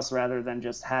across, rather than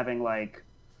just having like,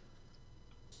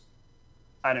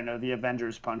 I don't know, the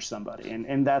Avengers punch somebody.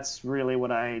 And that's really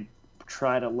what I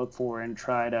try to look for and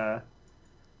try to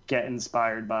get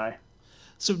inspired by.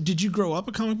 So did you grow up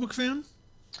a comic book fan?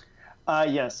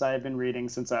 Yes, I have been reading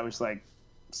since I was like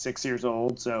 6 years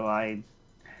old, so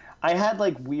I had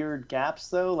like weird gaps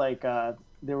though, like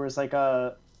there was like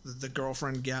the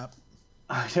girlfriend gap.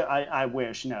 I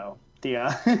wish no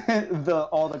the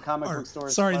all the comic book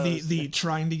stores. Sorry, the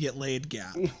trying to get laid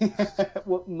gap.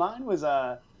 Well, mine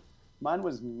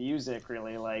was music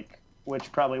really, like,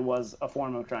 which probably was a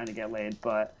form of trying to get laid,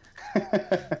 but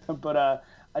but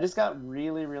I just got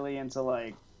really really into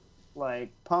like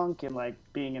punk and like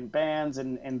being in bands,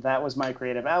 and that was my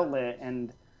creative outlet.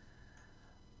 And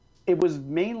it was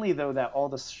mainly, though, that all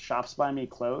the shops by me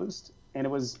closed. And it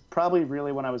was probably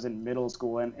really when I was in middle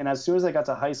school. And as soon as I got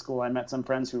to high school, I met some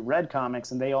friends who read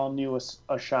comics, and they all knew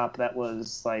a shop that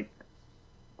was like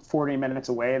 40 minutes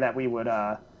away that we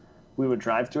would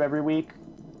drive to every week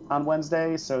on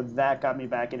Wednesday. So that got me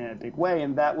back in a big way.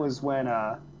 And that was when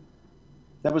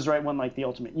that was right when like the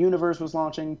Ultimate Universe was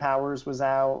launching. Powers was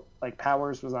out. Like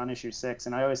Powers was on issue 6.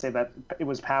 And I always say that it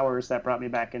was Powers that brought me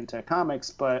back into comics.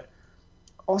 But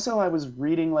also, I was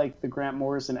reading like the Grant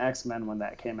Morrison X-Men when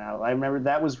that came out. I remember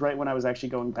that was right when I was actually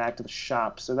going back to the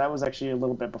shop. So that was actually a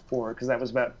little bit before, because that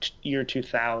was about year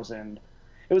 2000.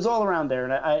 It was all around there.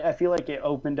 And I feel like it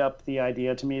opened up the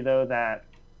idea to me, though, that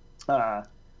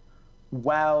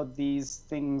wow, these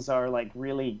things are like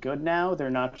really good now. They're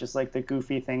not just like the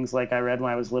goofy things like I read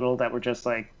when I was little that were just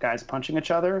like guys punching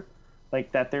each other.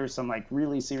 Like that there's some like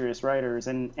really serious writers,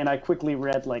 and I quickly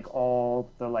read like all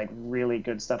the like really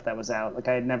good stuff that was out. Like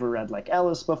I had never read like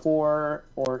Ellis before,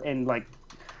 and like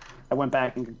I went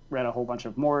back and read a whole bunch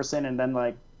of Morrison, and then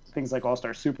like things like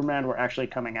All-Star Superman were actually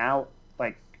coming out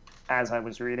like as I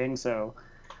was reading. So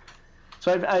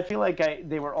I feel like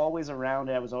they were always around.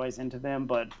 I was always into them,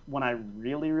 but when I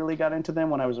really really got into them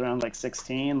when I was around like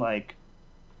 16, like.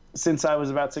 Since I was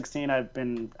about 16, I've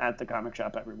been at the comic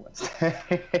shop every Wednesday.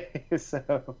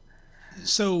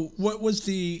 So what was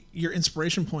your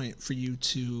inspiration point for you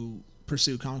to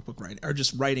pursue comic book writing, or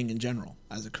just writing in general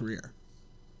as a career?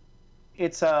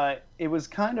 It was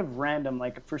kind of random.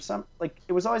 Like for some, like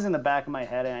it was always in the back of my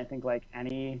head, and I think like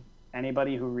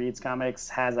anybody who reads comics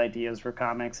has ideas for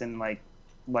comics and like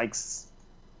likes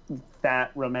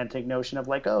that romantic notion of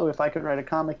like, oh, if I could write a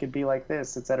comic, it'd be like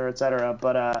this, et cetera, et cetera.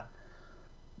 But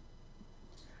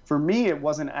for me, it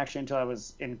wasn't actually until I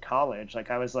was in college. Like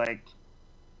I was like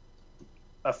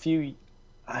I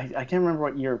can't remember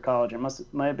what year of college. It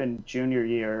might have been junior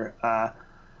year.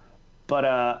 But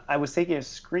I was taking a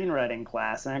screenwriting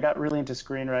class, and I got really into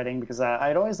screenwriting because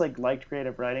I'd always like liked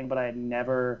creative writing, but I had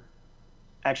never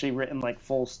actually written like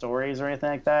full stories or anything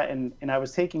like that. And I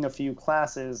was taking a few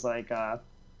classes, like I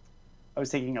was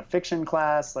taking a fiction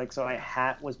class, like so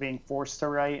I was being forced to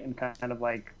write and kind of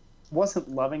like wasn't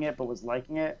loving it, but was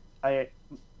liking it. I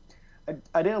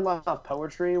did a lot of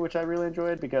poetry, which I really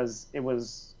enjoyed because it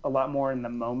was a lot more in the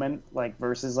moment, like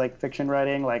versus like fiction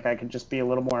writing. Like I could just be a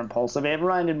little more impulsive. It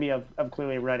reminded me of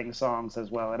clearly writing songs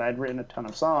as well, and I'd written a ton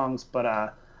of songs. But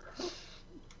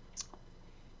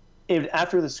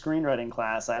after the screenwriting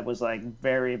class, I was like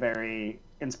very, very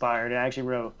inspired. I actually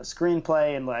wrote a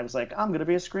screenplay, and I was like, I'm gonna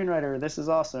be a screenwriter. This is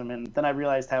awesome. And then I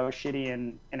realized how shitty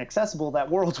and inaccessible that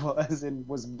world was, and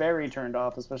was very turned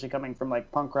off, especially coming from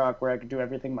like punk rock where I could do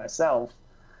everything myself.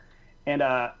 And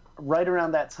right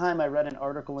around that time, I read an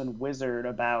article in Wizard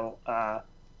about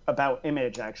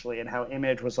Image actually, and how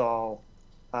Image was all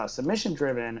submission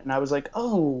driven. And I was like,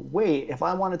 oh wait, if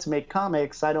I wanted to make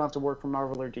comics, I don't have to work for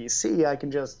Marvel or DC. I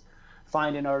can just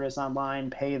find an artist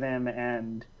online, pay them,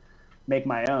 and make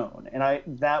my own. And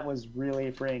that was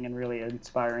really freeing and really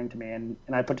inspiring to me. And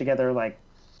I put together like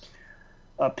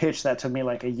a pitch that took me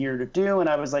like a year to do, and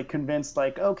I was like convinced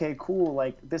like, okay, cool,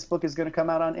 like this book is going to come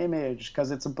out on Image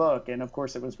because it's a book. And of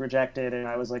course it was rejected, and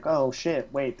I was like, oh shit,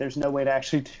 wait, there's no way to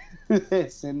actually do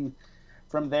this. And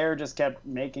from there just kept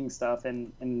making stuff,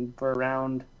 and for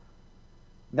around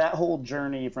that whole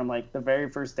journey from like the very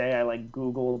first day I like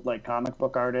Googled like comic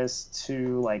book artists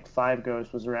to like Five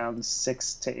Ghosts was around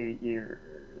 6 to 8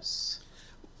 years.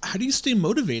 How do you stay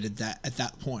motivated at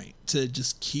that point to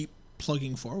just keep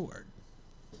plugging forward?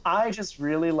 I just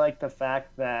really like the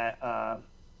fact that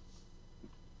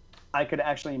I could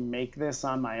actually make this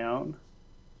on my own.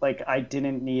 Like I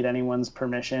didn't need anyone's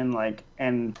permission. Like,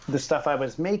 and the stuff I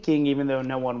was making, even though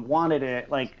no one wanted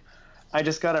it, like I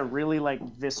just got a really like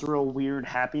visceral, weird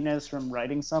happiness from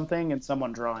writing something and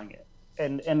someone drawing it.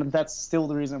 And that's still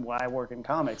the reason why I work in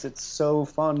comics. It's so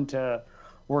fun to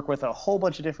work with a whole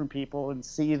bunch of different people and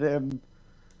see them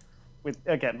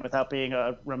without being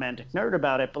a romantic nerd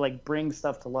about it, but like bring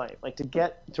stuff to life. Like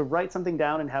to write something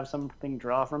down and have something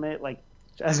draw from it, like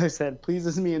as I said,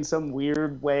 pleases me in some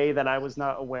weird way that I was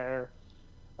not aware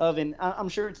of. And I'm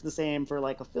sure it's the same for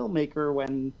like a filmmaker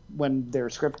when their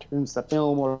script turns to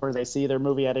film or they see their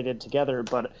movie edited together.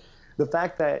 But the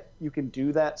fact that you can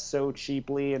do that so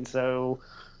cheaply and so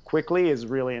quickly is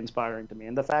really inspiring to me.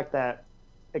 And the fact that,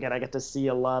 again, I get to see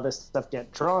a lot of this stuff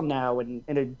get drawn now, and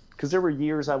because there were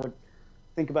years I would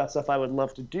think about stuff I would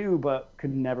love to do but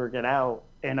could never get out.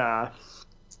 And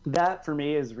that for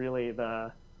me is really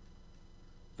the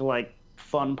like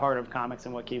fun part of comics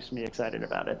and what keeps me excited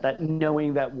about it. That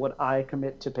knowing that what I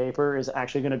commit to paper is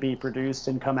actually going to be produced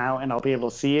and come out and I'll be able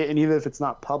to see it, and even if it's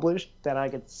not published, that I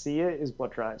get to see it is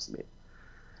what drives me.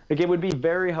 Like it would be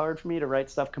very hard for me to write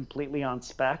stuff completely on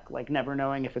spec, like never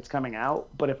knowing if it's coming out.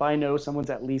 But if I know someone's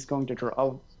at least going to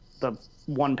draw the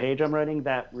one page I'm writing,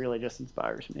 that really just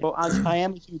inspires me. Well, I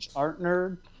am a huge art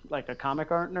nerd, like a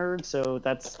comic art nerd. So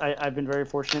I've been very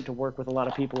fortunate to work with a lot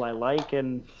of people I like,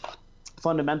 and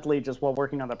fundamentally just while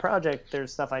working on the project,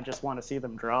 there's stuff I just want to see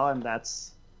them draw, and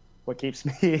that's what keeps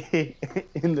me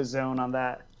in the zone on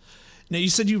that. Now, you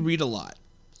said you read a lot.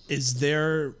 Is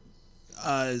there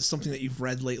something that you've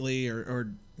read lately,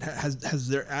 or has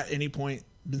there at any point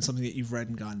been something that you've read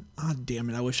and gone, ah,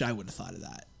 damn it, I wish I would have thought of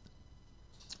that?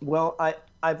 Well,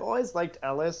 I've always liked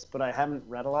Ellis, but I haven't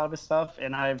read a lot of his stuff,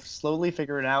 and I've slowly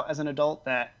figured out as an adult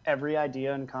that every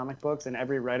idea in comic books and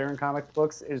every writer in comic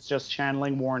books is just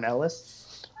channeling Warren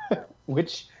Ellis,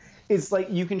 which is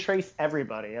like you can trace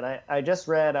everybody. And I just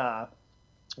read, I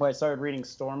started reading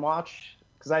Stormwatch,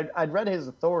 because I'd read his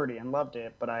Authority and loved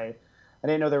it, but I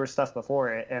didn't know there was stuff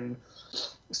before it. And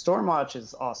Stormwatch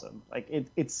is awesome. Like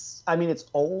it's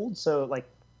old, so like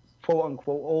quote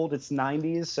unquote old, it's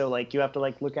 90s, so like you have to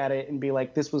like look at it and be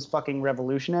like, this was fucking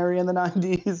revolutionary in the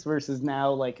 90s versus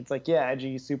now, like it's like, yeah,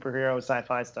 edgy superhero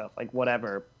sci-fi stuff, like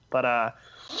whatever. But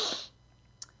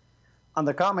on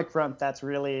the comic front, that's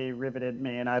really riveted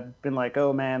me, and I've been like,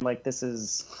 oh man, like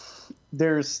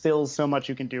there's still so much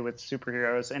you can do with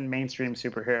superheroes and mainstream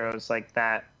superheroes, like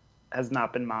that has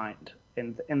not been mined,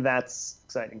 and that's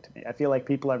exciting to me. I feel like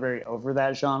people are very over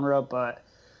that genre, but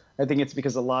I think it's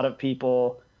because a lot of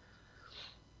people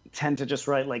tend to just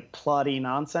write like plotty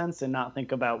nonsense and not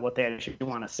think about what they actually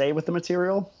want to say with the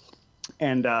material.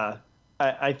 And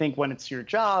I think when it's your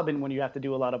job and when you have to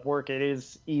do a lot of work, it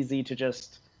is easy to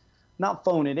just not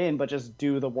phone it in, but just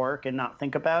do the work and not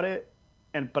think about it.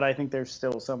 But I think there's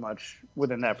still so much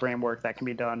within that framework that can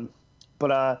be done.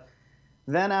 But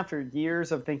then after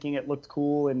years of thinking it looked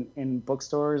cool in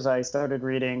bookstores, I started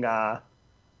reading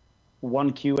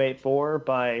 1Q84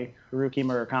 by Haruki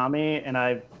Murakami, and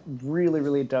I've really,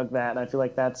 really dug that. I feel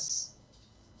like that's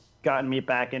gotten me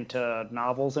back into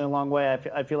novels in a long way.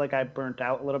 I feel like I burnt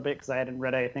out a little bit because I hadn't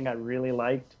read anything I really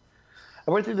liked.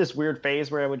 I went through this weird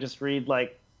phase where I would just read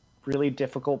like really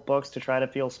difficult books to try to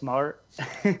feel smart.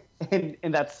 And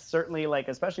that's certainly like,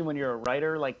 especially when you're a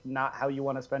writer, like not how you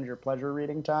want to spend your pleasure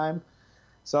reading time.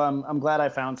 So I'm glad I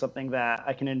found something that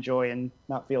I can enjoy and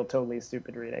not feel totally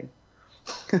stupid reading.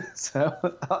 So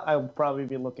I'll probably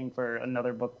be looking for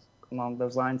another book along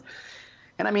those lines.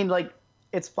 And I mean, like,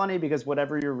 it's funny because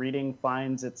whatever you're reading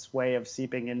finds its way of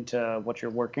seeping into what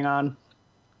you're working on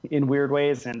in weird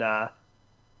ways. And what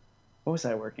was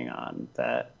I working on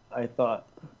that I thought,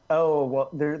 oh, well,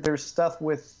 there's stuff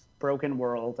with Broken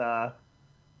World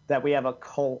that we have a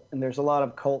cult, and there's a lot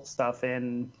of cult stuff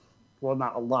in, well,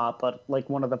 not a lot, but like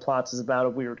one of the plots is about a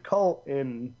weird cult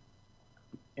in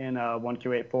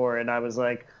 1Q84, and I was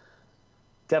like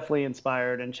definitely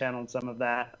inspired and channeled some of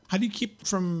that. How do you keep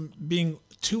from being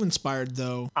too inspired,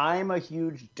 though? I'm a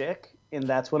huge dick, and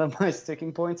that's one of my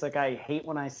sticking points. Like, I hate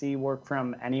when I see work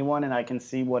from anyone and I can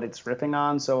see what it's ripping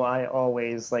on, so I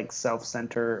always like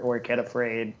self-center or get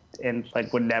afraid and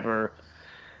like would never.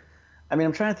 I mean,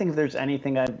 I'm trying to think if there's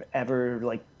anything I've ever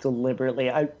like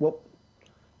deliberately. I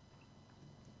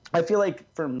feel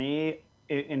like for me,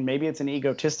 and maybe it's an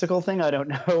egotistical thing, I don't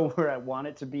know, where I want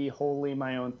it to be wholly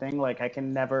my own thing. Like, I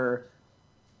can never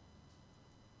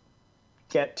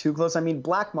get too close. I mean,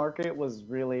 Black Market was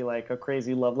really like a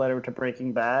crazy love letter to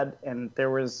Breaking Bad, and there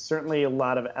was certainly a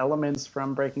lot of elements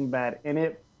from Breaking Bad in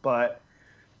it, but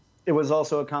it was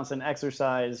also a constant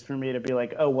exercise for me to be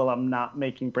like, oh, well, I'm not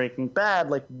making Breaking Bad.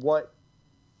 Like, what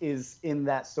is in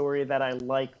that story that I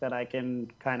like that I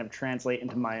can kind of translate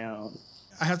into my own?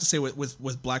 I have to say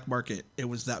with Black Market, it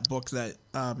was that book that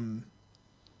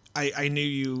I knew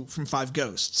you from Five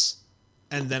Ghosts,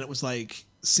 and then it was like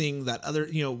seeing that other,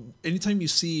 anytime you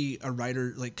see a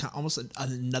writer, like almost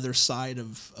another side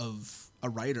of a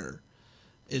writer,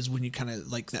 is when you kind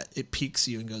of like that, it piques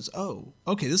you and goes, oh,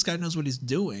 okay, this guy knows what he's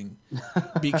doing.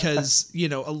 Because a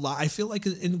lot, I feel like,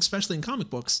 especially in comic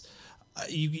books,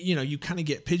 you kind of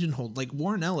get pigeonholed. Like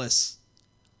Warren Ellis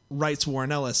writes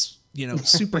Warren Ellis,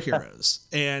 superheroes,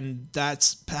 and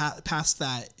that's past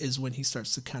that is when he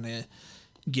starts to kind of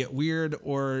get weird,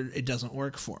 or it doesn't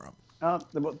work for him.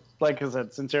 Like I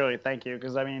said, sincerely, thank you.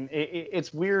 Because I mean,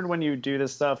 it's weird when you do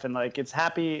this stuff, and like it's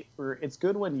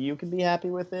good when you can be happy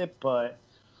with it. But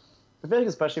I feel like,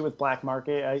 especially with Black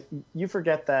Market, you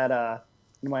forget that.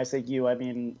 When I say you, I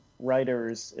mean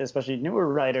writers, especially newer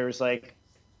writers, like.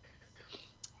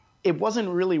 It wasn't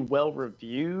really well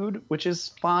reviewed, which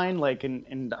is fine. Like,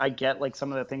 and I get like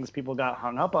some of the things people got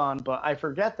hung up on, but I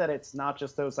forget that it's not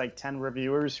just those like 10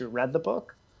 reviewers who read the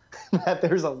book, that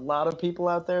there's a lot of people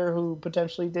out there who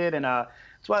potentially did. And that's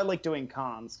why I like doing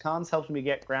cons. Cons helps me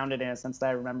get grounded in a sense that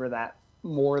I remember that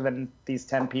more than these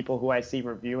 10 people who I see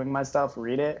reviewing my stuff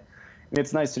read it. And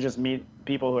it's nice to just meet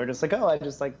people who are just like, oh, I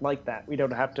just like that. We don't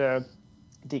have to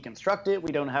deconstruct it.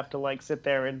 We don't have to like sit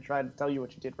there and try to tell you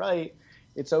what you did right.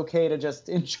 It's okay to just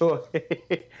enjoy,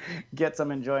 get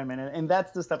some enjoyment. And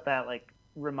that's the stuff that like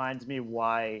reminds me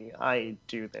why I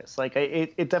do this. Like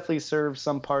it definitely serves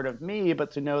some part of me,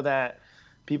 but to know that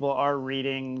people are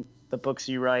reading the books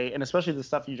you write, and especially the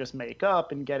stuff you just make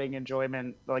up, and getting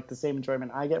enjoyment, like the same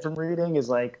enjoyment I get from reading, is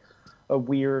like a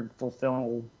weird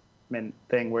fulfillment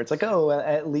thing where it's like, oh,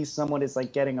 at least someone is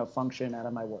like getting a function out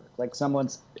of my work. Like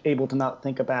someone's able to not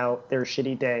think about their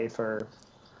shitty day for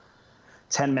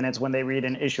 10 minutes when they read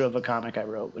an issue of a comic I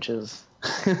wrote, which is,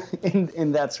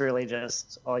 and that's really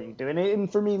just all you do.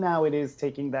 And for me now, it is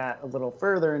taking that a little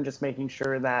further and just making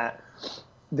sure that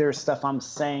there's stuff I'm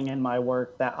saying in my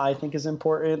work that I think is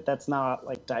important. That's not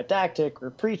like didactic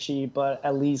or preachy, but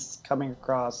at least coming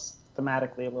across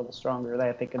thematically a little stronger than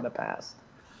I think in the past.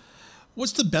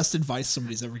 What's the best advice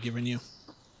somebody's ever given you?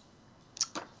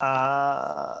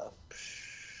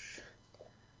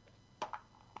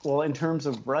 Well, in terms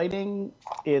of writing,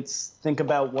 it's think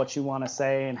about what you want to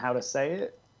say and how to say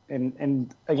it.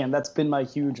 And again, that's been my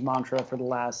huge mantra for the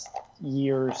last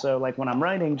year or so. Like when I'm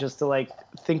writing, just to like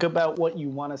think about what you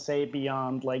want to say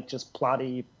beyond like just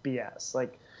plotty BS.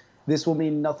 Like this will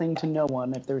mean nothing to no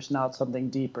one if there's not something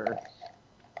deeper.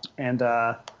 And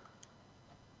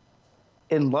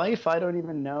in life, I don't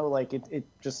even know. Like it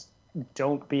just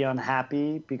don't be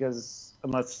unhappy, because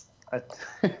unless.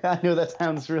 I know that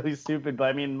sounds really stupid, but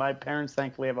I mean, my parents,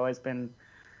 thankfully, have always been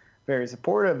very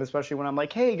supportive, especially when I'm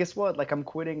like, hey, guess what? Like, I'm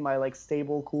quitting my, like,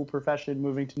 stable, cool profession,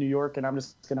 moving to New York, and I'm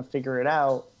just going to figure it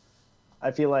out.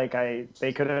 I feel like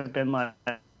they could have been like,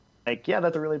 yeah,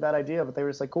 that's a really bad idea, but they were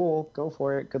just like, cool, go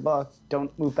for it. Good luck.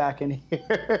 Don't move back in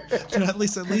here. at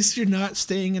least you're not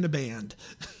staying in a band.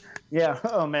 Yeah.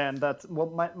 Oh, man.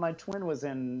 My twin was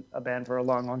in a band for a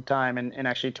long, long time and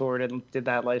actually toured and did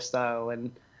that lifestyle,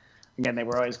 and again, they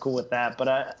were always cool with that.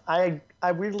 But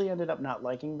I weirdly ended up not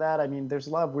liking that. I mean, there's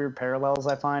a lot of weird parallels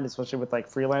I find, especially with like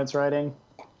freelance writing.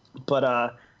 But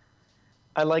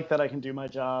I like that I can do my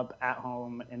job at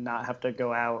home and not have to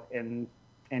go out and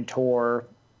tour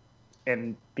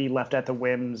and be left at the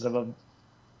whims of a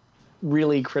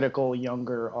really critical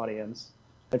younger audience.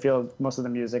 I feel most of the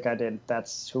music I did,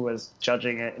 that's who was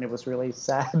judging it, and it was really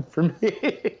sad for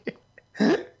me.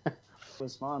 It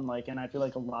was fun, like, and I feel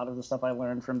like a lot of the stuff I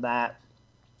learned from that,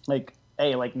 like,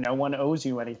 hey, like, no one owes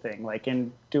you anything. Like,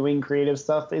 and doing creative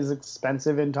stuff is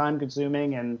expensive and time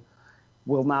consuming and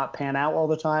will not pan out all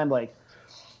the time. Like,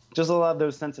 just a lot of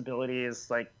those sensibilities,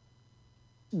 like,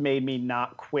 made me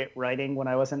not quit writing when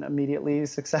I wasn't immediately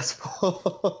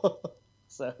successful.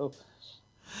 So,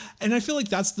 and I feel like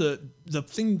that's the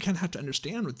thing you kind of have to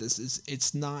understand with this is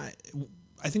it's not.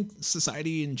 I think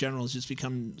society in general has just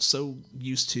become so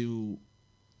used to,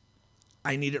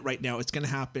 I need it right now. It's going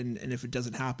to happen, and if it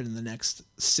doesn't happen in the next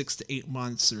 6 to 8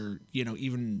 months, or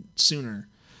even sooner,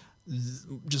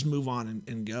 just move on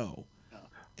and go.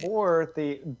 Or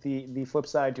the flip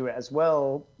side to it as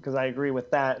well, because I agree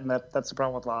with that, and that's the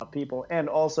problem with a lot of people. And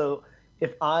also,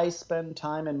 if I spend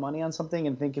time and money on something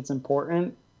and think it's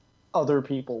important, other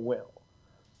people will.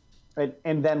 Right?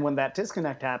 And then when that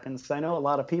disconnect happens, because I know a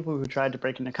lot of people who tried to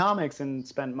break into comics and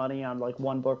spent money on like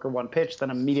one book or one pitch, then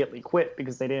immediately quit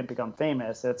because they didn't become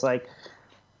famous. It's like,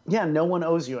 yeah, no one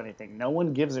owes you anything. No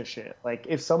one gives a shit. Like,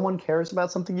 if someone cares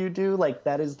about something you do, like,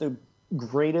 that is the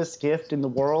greatest gift in the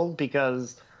world,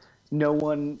 because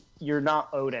you're not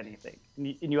owed anything.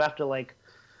 And you have to, like,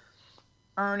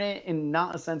 earn it, in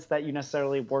not a sense that you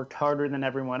necessarily worked harder than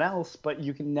everyone else, but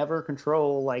you can never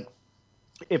control, like,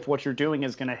 if what you're doing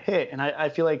is going to hit. And I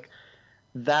feel like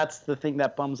that's the thing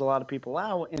that bums a lot of people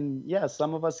out. And yeah,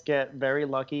 some of us get very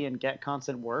lucky and get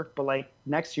constant work, but like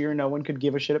next year, no one could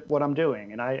give a shit what I'm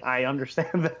doing. And I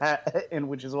understand that. And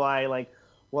which is why, like,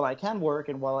 while I can work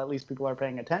and while at least people are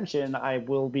paying attention, I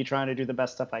will be trying to do the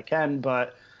best stuff I can,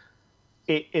 but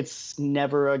it's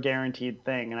never a guaranteed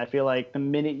thing. And I feel like the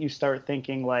minute you start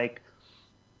thinking like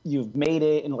you've made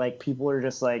it and like people are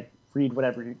just like read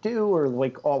whatever you do or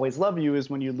like always love you is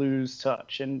when you lose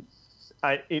touch. And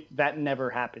that never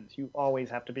happens. You always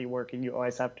have to be working. You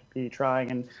always have to be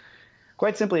trying. And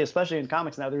quite simply, especially in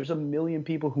comics now, there's a million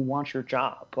people who want your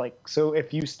job. Like, so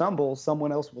if you stumble,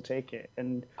 someone else will take it.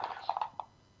 And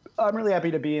I'm really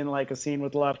happy to be in like a scene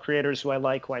with a lot of creators who I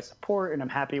like, who I support, and I'm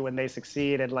happy when they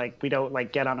succeed. And like, we don't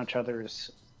like get on each other's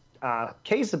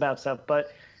case about stuff,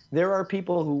 but there are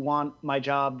people who want my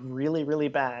job really, really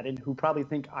bad and who probably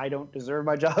think I don't deserve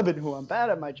my job and who I'm bad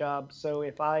at my job. So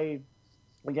if I,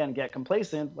 again, get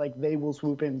complacent, like, they will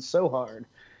swoop in so hard.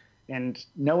 And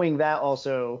knowing that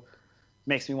also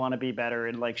makes me want to be better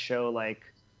and like show, like,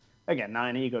 again, not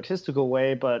in an egotistical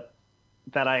way, but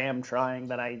that I am trying,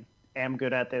 that I am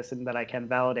good at this and that I can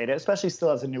validate it, especially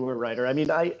still as a newer writer. I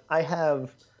mean, I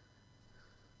have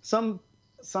some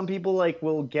people like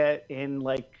will get in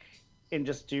like and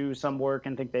just do some work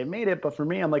and think they've made it. But for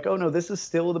me, I'm like, oh no, this is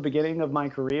still the beginning of my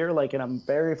career. Like, and I'm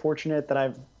very fortunate that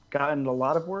I've gotten a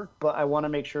lot of work, but I want to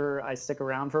make sure I stick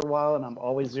around for a while and I'm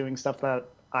always doing stuff that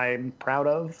I'm proud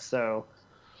of. So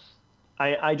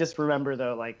I just remember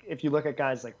though, like, if you look at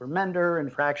guys like Remender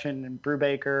and Fraction and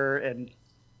Brubaker and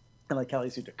like Kelly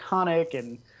Sue DeConnick,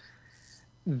 and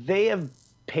they have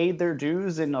paid their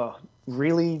dues in a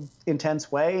really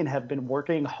intense way and have been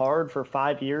working hard for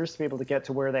 5 years to be able to get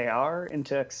to where they are. And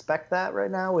to expect that right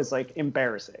now is like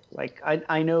embarrassing. Like,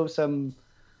 I know some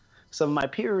of my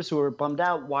peers who are bummed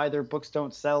out why their books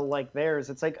don't sell like theirs.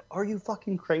 It's like, are you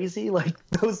fucking crazy? Like,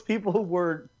 those people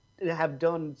have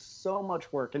done so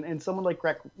much work. And someone like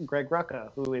Greg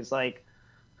Rucka, who is like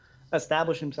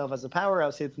established himself as a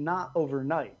powerhouse, it's not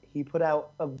overnight. He put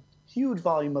out a huge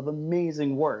volume of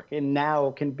amazing work and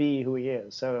now can be who he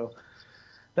is. So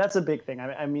that's a big thing.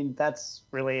 I mean, that's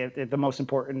really the most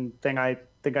important thing I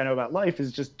think I know about life,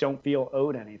 is just don't feel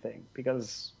owed anything,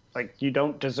 because like, you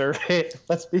don't deserve it.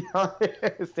 Let's be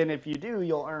honest. And if you do,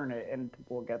 you'll earn it and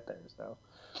we'll get there. So,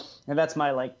 and that's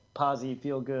my like posy,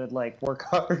 feel good, like, work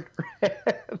hard.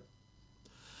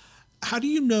 How do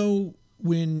you know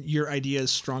when your idea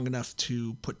is strong enough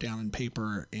to put down on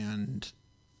paper and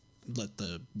let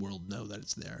the world know that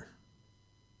it's there?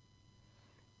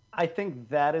 I think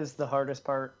that is the hardest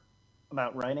part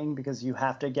about writing, because you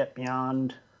have to get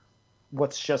beyond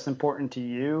what's just important to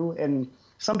you. And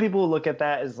some people look at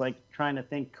that as like trying to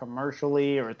think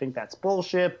commercially or think that's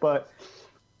bullshit. But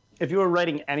if you are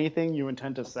writing anything you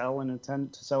intend to sell and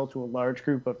intend to sell to a large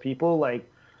group of people, like,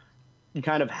 you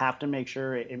kind of have to make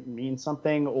sure it means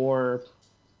something, or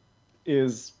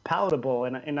is palatable.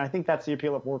 And I think that's the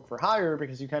appeal of work for hire,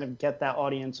 because you kind of get that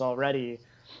audience already.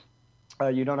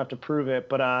 You don't have to prove it,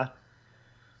 but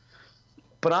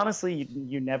honestly,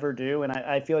 you never do. And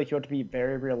I feel like you have to be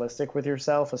very realistic with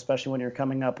yourself, especially when you're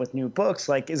coming up with new books.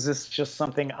 Like, is this just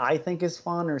something I think is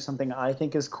fun or something I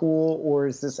think is cool? Or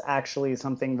is this actually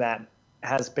something that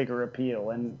has bigger appeal?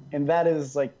 And that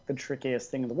is like the trickiest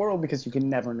thing in the world, because you can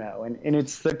never know. And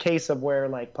it's the case of where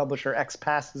like publisher X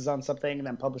passes on something and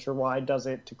then publisher Y does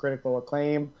it to critical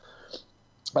acclaim,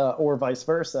 or vice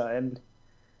versa. And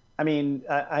I mean,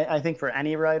 I think for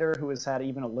any writer who has had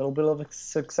even a little bit of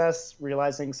success,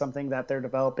 realizing something that they're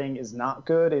developing is not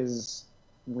good is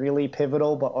really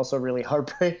pivotal, but also really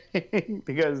heartbreaking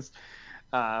because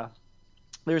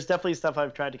there's definitely stuff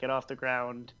I've tried to get off the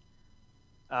ground,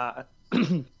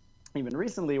 even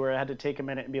recently, where I had to take a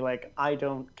minute and be like, I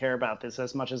don't care about this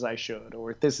as much as I should,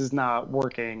 or this is not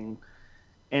working.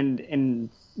 And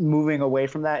moving away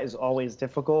from that is always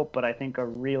difficult, but I think a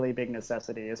really big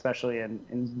necessity, especially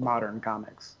in modern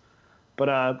comics.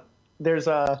 But there's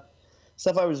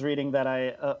stuff I was reading that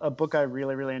a book I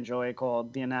really, really enjoy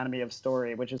called The Anatomy of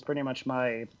Story, which is pretty much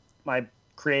my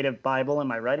creative Bible and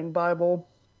my writing Bible.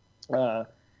 The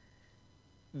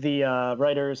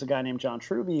writer is a guy named John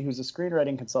Truby, who's a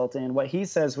screenwriting consultant. And what he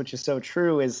says, which is so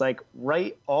true, is like,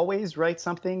 always write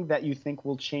something that you think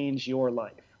will change your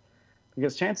life.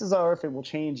 Because chances are, if it will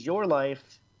change your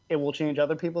life, it will change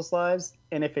other people's lives.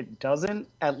 And if it doesn't,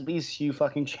 at least you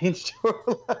fucking changed your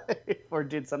life or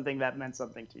did something that meant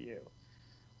something to you.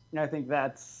 And I think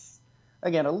that's,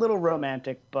 again, a little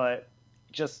romantic, but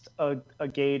just a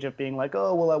gauge of being like,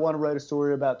 oh, well, I want to write a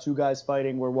story about two guys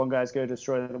fighting where one guy's going to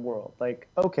destroy the world. Like,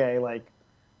 okay, like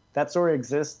that story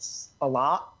exists a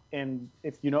lot. And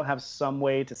if you don't have some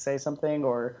way to say something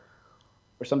or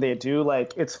something to do,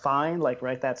 like, it's fine, like,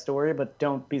 write that story, but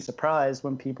don't be surprised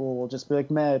when people will just be like,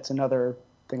 meh, it's another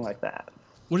thing like that.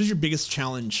 What is your biggest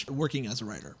challenge working as a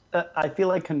writer? I feel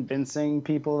like convincing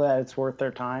people that it's worth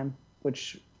their time,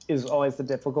 which is always the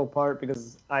difficult part,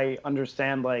 because I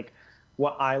understand, like,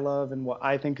 what I love and what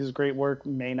I think is great work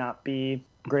may not be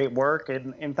great work.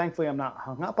 And thankfully, I'm not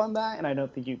hung up on that, and I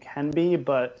don't think you can be,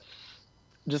 but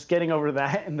just getting over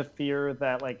that and the fear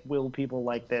that, like, will people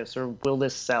like this, or will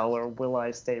this sell, or will I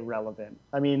stay relevant?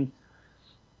 I mean,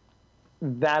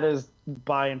 that is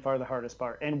by and far the hardest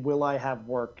part. And will I have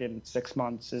work in 6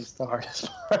 months is the hardest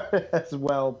part as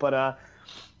well. But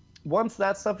once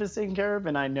that stuff is taken care of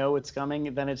and I know it's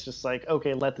coming, then it's just like,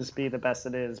 okay, let this be the best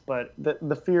it is. But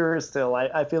the fear is still,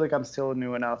 I feel like I'm still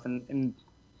new enough and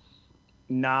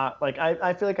not like,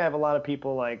 I feel like I have a lot of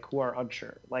people like who are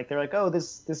unsure. Like, they're like, oh,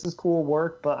 this is cool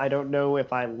work, but I don't know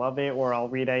if I love it or I'll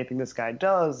read anything this guy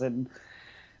does. And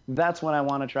that's when I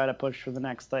want to try to push for the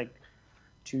next like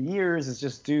 2 years, is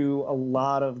just do a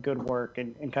lot of good work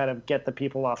and kind of get the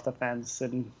people off the fence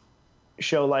and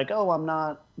show like, oh, I'm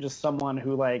not just someone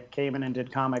who like came in and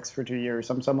did comics for 2 years.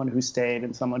 I'm someone who stayed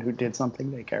and someone who did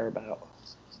something they care about.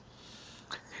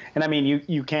 And I mean,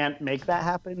 you can't make that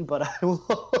happen, but I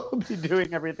will be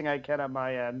doing everything I can on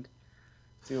my end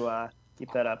to keep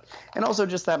that up. And also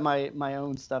just that my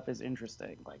own stuff is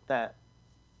interesting. Like that.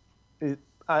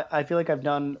 I feel like I've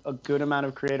done a good amount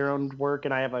of creator-owned work,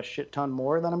 and I have a shit ton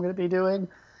more that I'm going to be doing.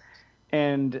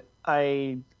 And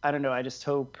I don't know, I just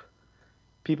hope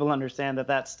people understand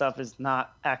that stuff is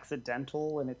not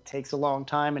accidental, and it takes a long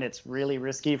time, and it's really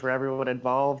risky for everyone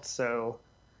involved. So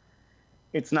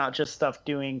it's not just stuff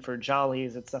doing for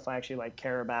jollies, it's stuff I actually like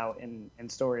care about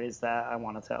and stories that I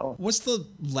want to tell. What's the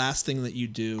last thing that you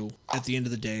do at the end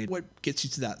of the day? What gets you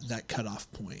to that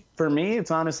cutoff point? For me,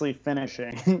 it's honestly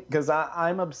finishing, because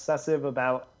I'm obsessive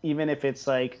about, even if it's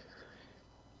like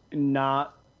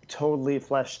not totally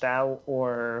fleshed out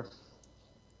or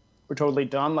totally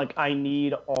done, like I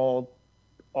need all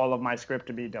of my script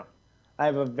to be done. I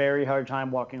have a very hard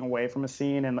time walking away from a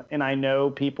scene, and I know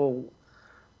people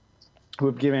who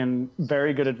have given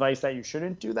very good advice that you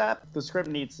shouldn't do that. The script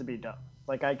needs to be done.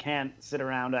 Like, I can't sit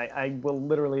around. I will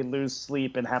literally lose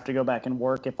sleep and have to go back and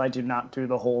work if I do not do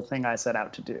the whole thing I set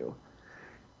out to do.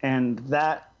 And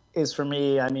that is, for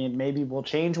me, I mean, maybe we'll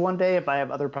change one day if I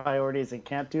have other priorities and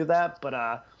can't do that.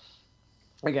 But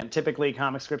again, typically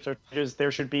comic scripts are just, there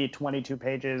should be 22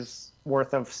 pages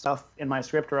worth of stuff in my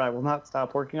script, or I will not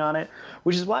stop working on it,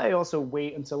 which is why I also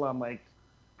wait until I'm like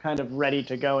kind of ready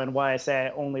to go, and why I say I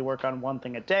only work on one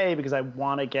thing a day, because I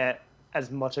want to get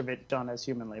as much of it done as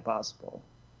humanly possible.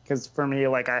 Because for me,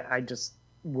 like, I just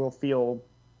will feel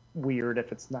weird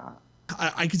if it's not.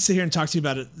 I could sit here and talk to you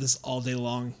about this all day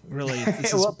long, really.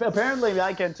 Well, apparently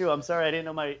I can too. I'm sorry, I didn't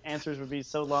know my answers would be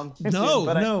so long.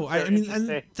 No. I mean,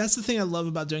 and that's the thing I love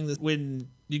about doing this. When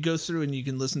you go through and you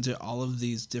can listen to all of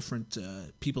these different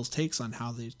people's takes on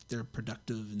how they're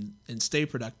productive and stay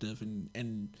productive,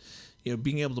 and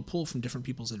being able to pull from different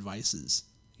people's advices,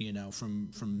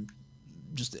 from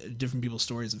just different people's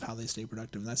stories of how they stay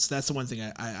productive. And that's the one thing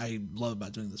I love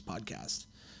about doing this podcast.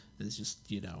 It's just,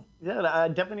 Yeah, I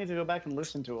definitely need to go back and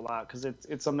listen to a lot, because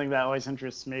it's something that always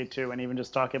interests me too. And even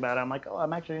just talking about it, I'm like,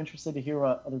 I'm actually interested to hear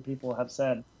what other people have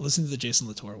said. Listen to the Jason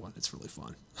Latour one. It's really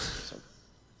fun.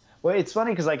 Well, it's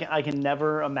funny because I can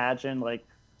never imagine, like,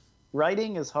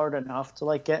 writing is hard enough to,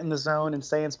 like, get in the zone and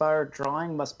stay inspired.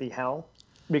 Drawing must be hell,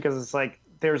 because it's like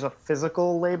there's a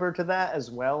physical labor to that as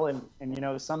well. And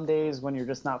some days when you're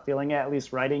just not feeling it, at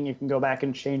least writing, you can go back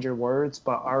and change your words.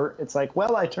 But art, it's like,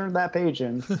 well, I turned that page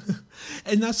in.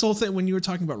 And that's the whole thing. When you were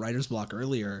talking about writer's block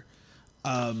earlier,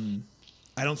 I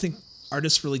don't think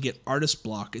artists really get artist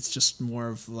block. It's just more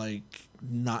of like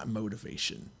not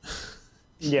motivation.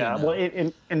 Yeah, well,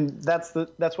 and that's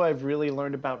why I've really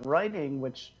learned about writing,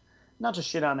 which, not to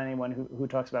shit on anyone who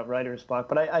talks about writer's block,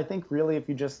 but I think really if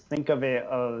you just think of it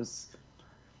as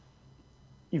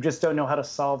you just don't know how to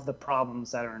solve the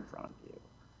problems that are in front of you.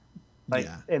 Like,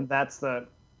 yeah.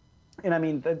 And I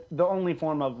mean, the only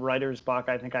form of writer's block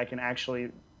I think I can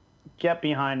actually get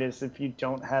behind is if you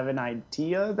don't have an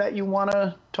idea that you want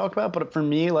to talk about. But for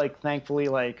me, like, thankfully,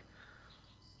 like,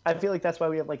 I feel like that's why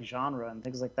we have, like, genre and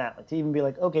things like that. Like, to even be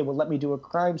like, okay, well, let me do a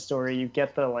crime story. You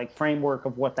get the, like, framework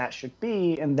of what that should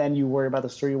be, and then you worry about the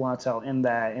story you want to tell in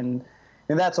that. And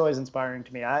that's always inspiring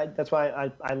to me. That's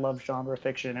why I love genre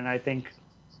fiction, and I think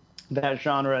that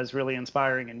genre is really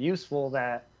inspiring and useful,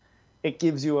 that it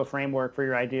gives you a framework for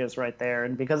your ideas right there.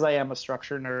 And because I am a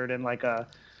structure nerd and, like, a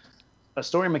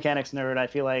story mechanics nerd, I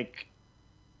feel like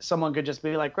someone could just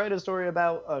be like, write a story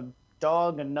about a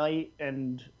dog, a knight,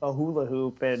 and a hula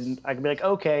hoop, and I could be like,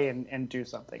 okay, and do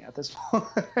something at this point.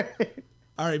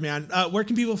 All right, man. Where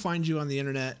can people find you on the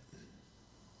internet?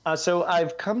 So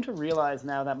I've come to realize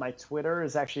now that my Twitter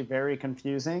is actually very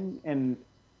confusing, and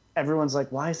everyone's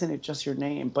like, why isn't it just your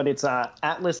name? But it's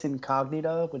Atlas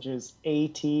Incognita, which is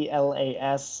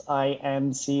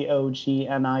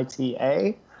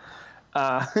ATLASINCOGNITA.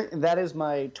 That is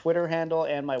my Twitter handle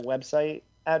and my website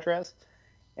address.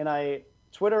 And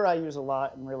Twitter I use a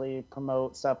lot and really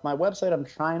promote stuff. My website I'm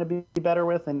trying to be better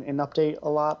with and update a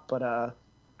lot, but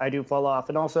I do fall off.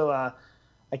 And also I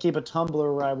keep a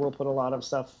Tumblr where I will put a lot of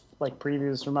stuff, like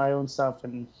previews for my own stuff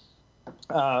and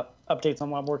updates on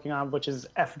what I'm working on, which is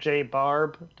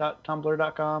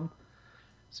fjbarb.tumblr.com.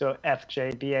 So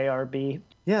FJBARB.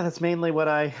 Yeah, that's mainly what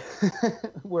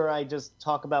where I just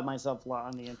talk about myself a lot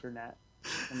on the internet.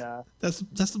 And, that's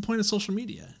the point of social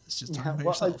media. It's just talking about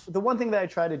yourself. The one thing that I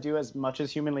try to do as much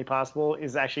as humanly possible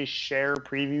is actually share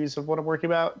previews of what I'm working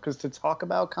about, because to talk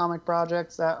about comic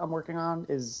projects that I'm working on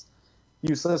is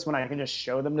useless when I can just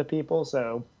show them to people.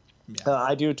 So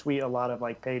I do tweet a lot of,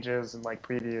 like, pages and, like,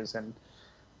 previews and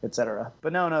etc.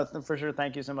 But no, for sure.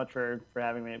 Thank you so much for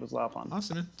having me. It was a lot of fun.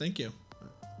 Awesome, man. Thank you.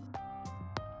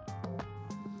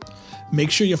 Make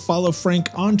sure you follow Frank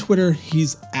on Twitter.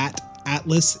 He's at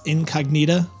Atlas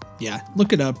Incognita. Yeah,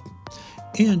 look it up.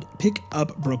 And pick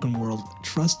up Broken World.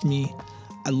 Trust me,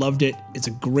 I loved it. It's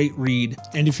a great read.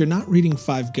 And if you're not reading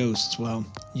Five Ghosts, well,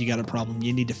 you got a problem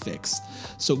you need to fix.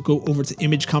 So go over to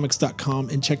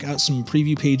imagecomics.com and check out some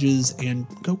preview pages and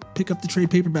go pick up the trade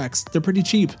paperbacks. They're pretty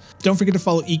cheap. Don't forget to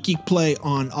follow Eat Geek Play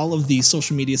on all of the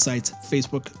social media sites,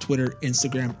 Facebook, Twitter,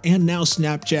 Instagram, and now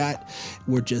Snapchat.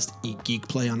 We're just Eat Geek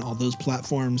Play on all those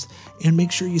platforms. And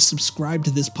make sure you subscribe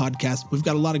to this podcast. We've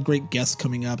got a lot of great guests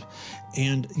coming up.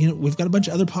 And, we've got a bunch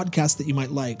of other podcasts that you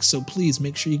might like. So please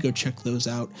make sure you go check those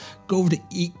out. Go over to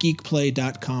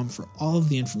eatgeekplay.com for all of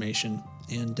the information.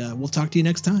 And we'll talk to you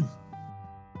next time.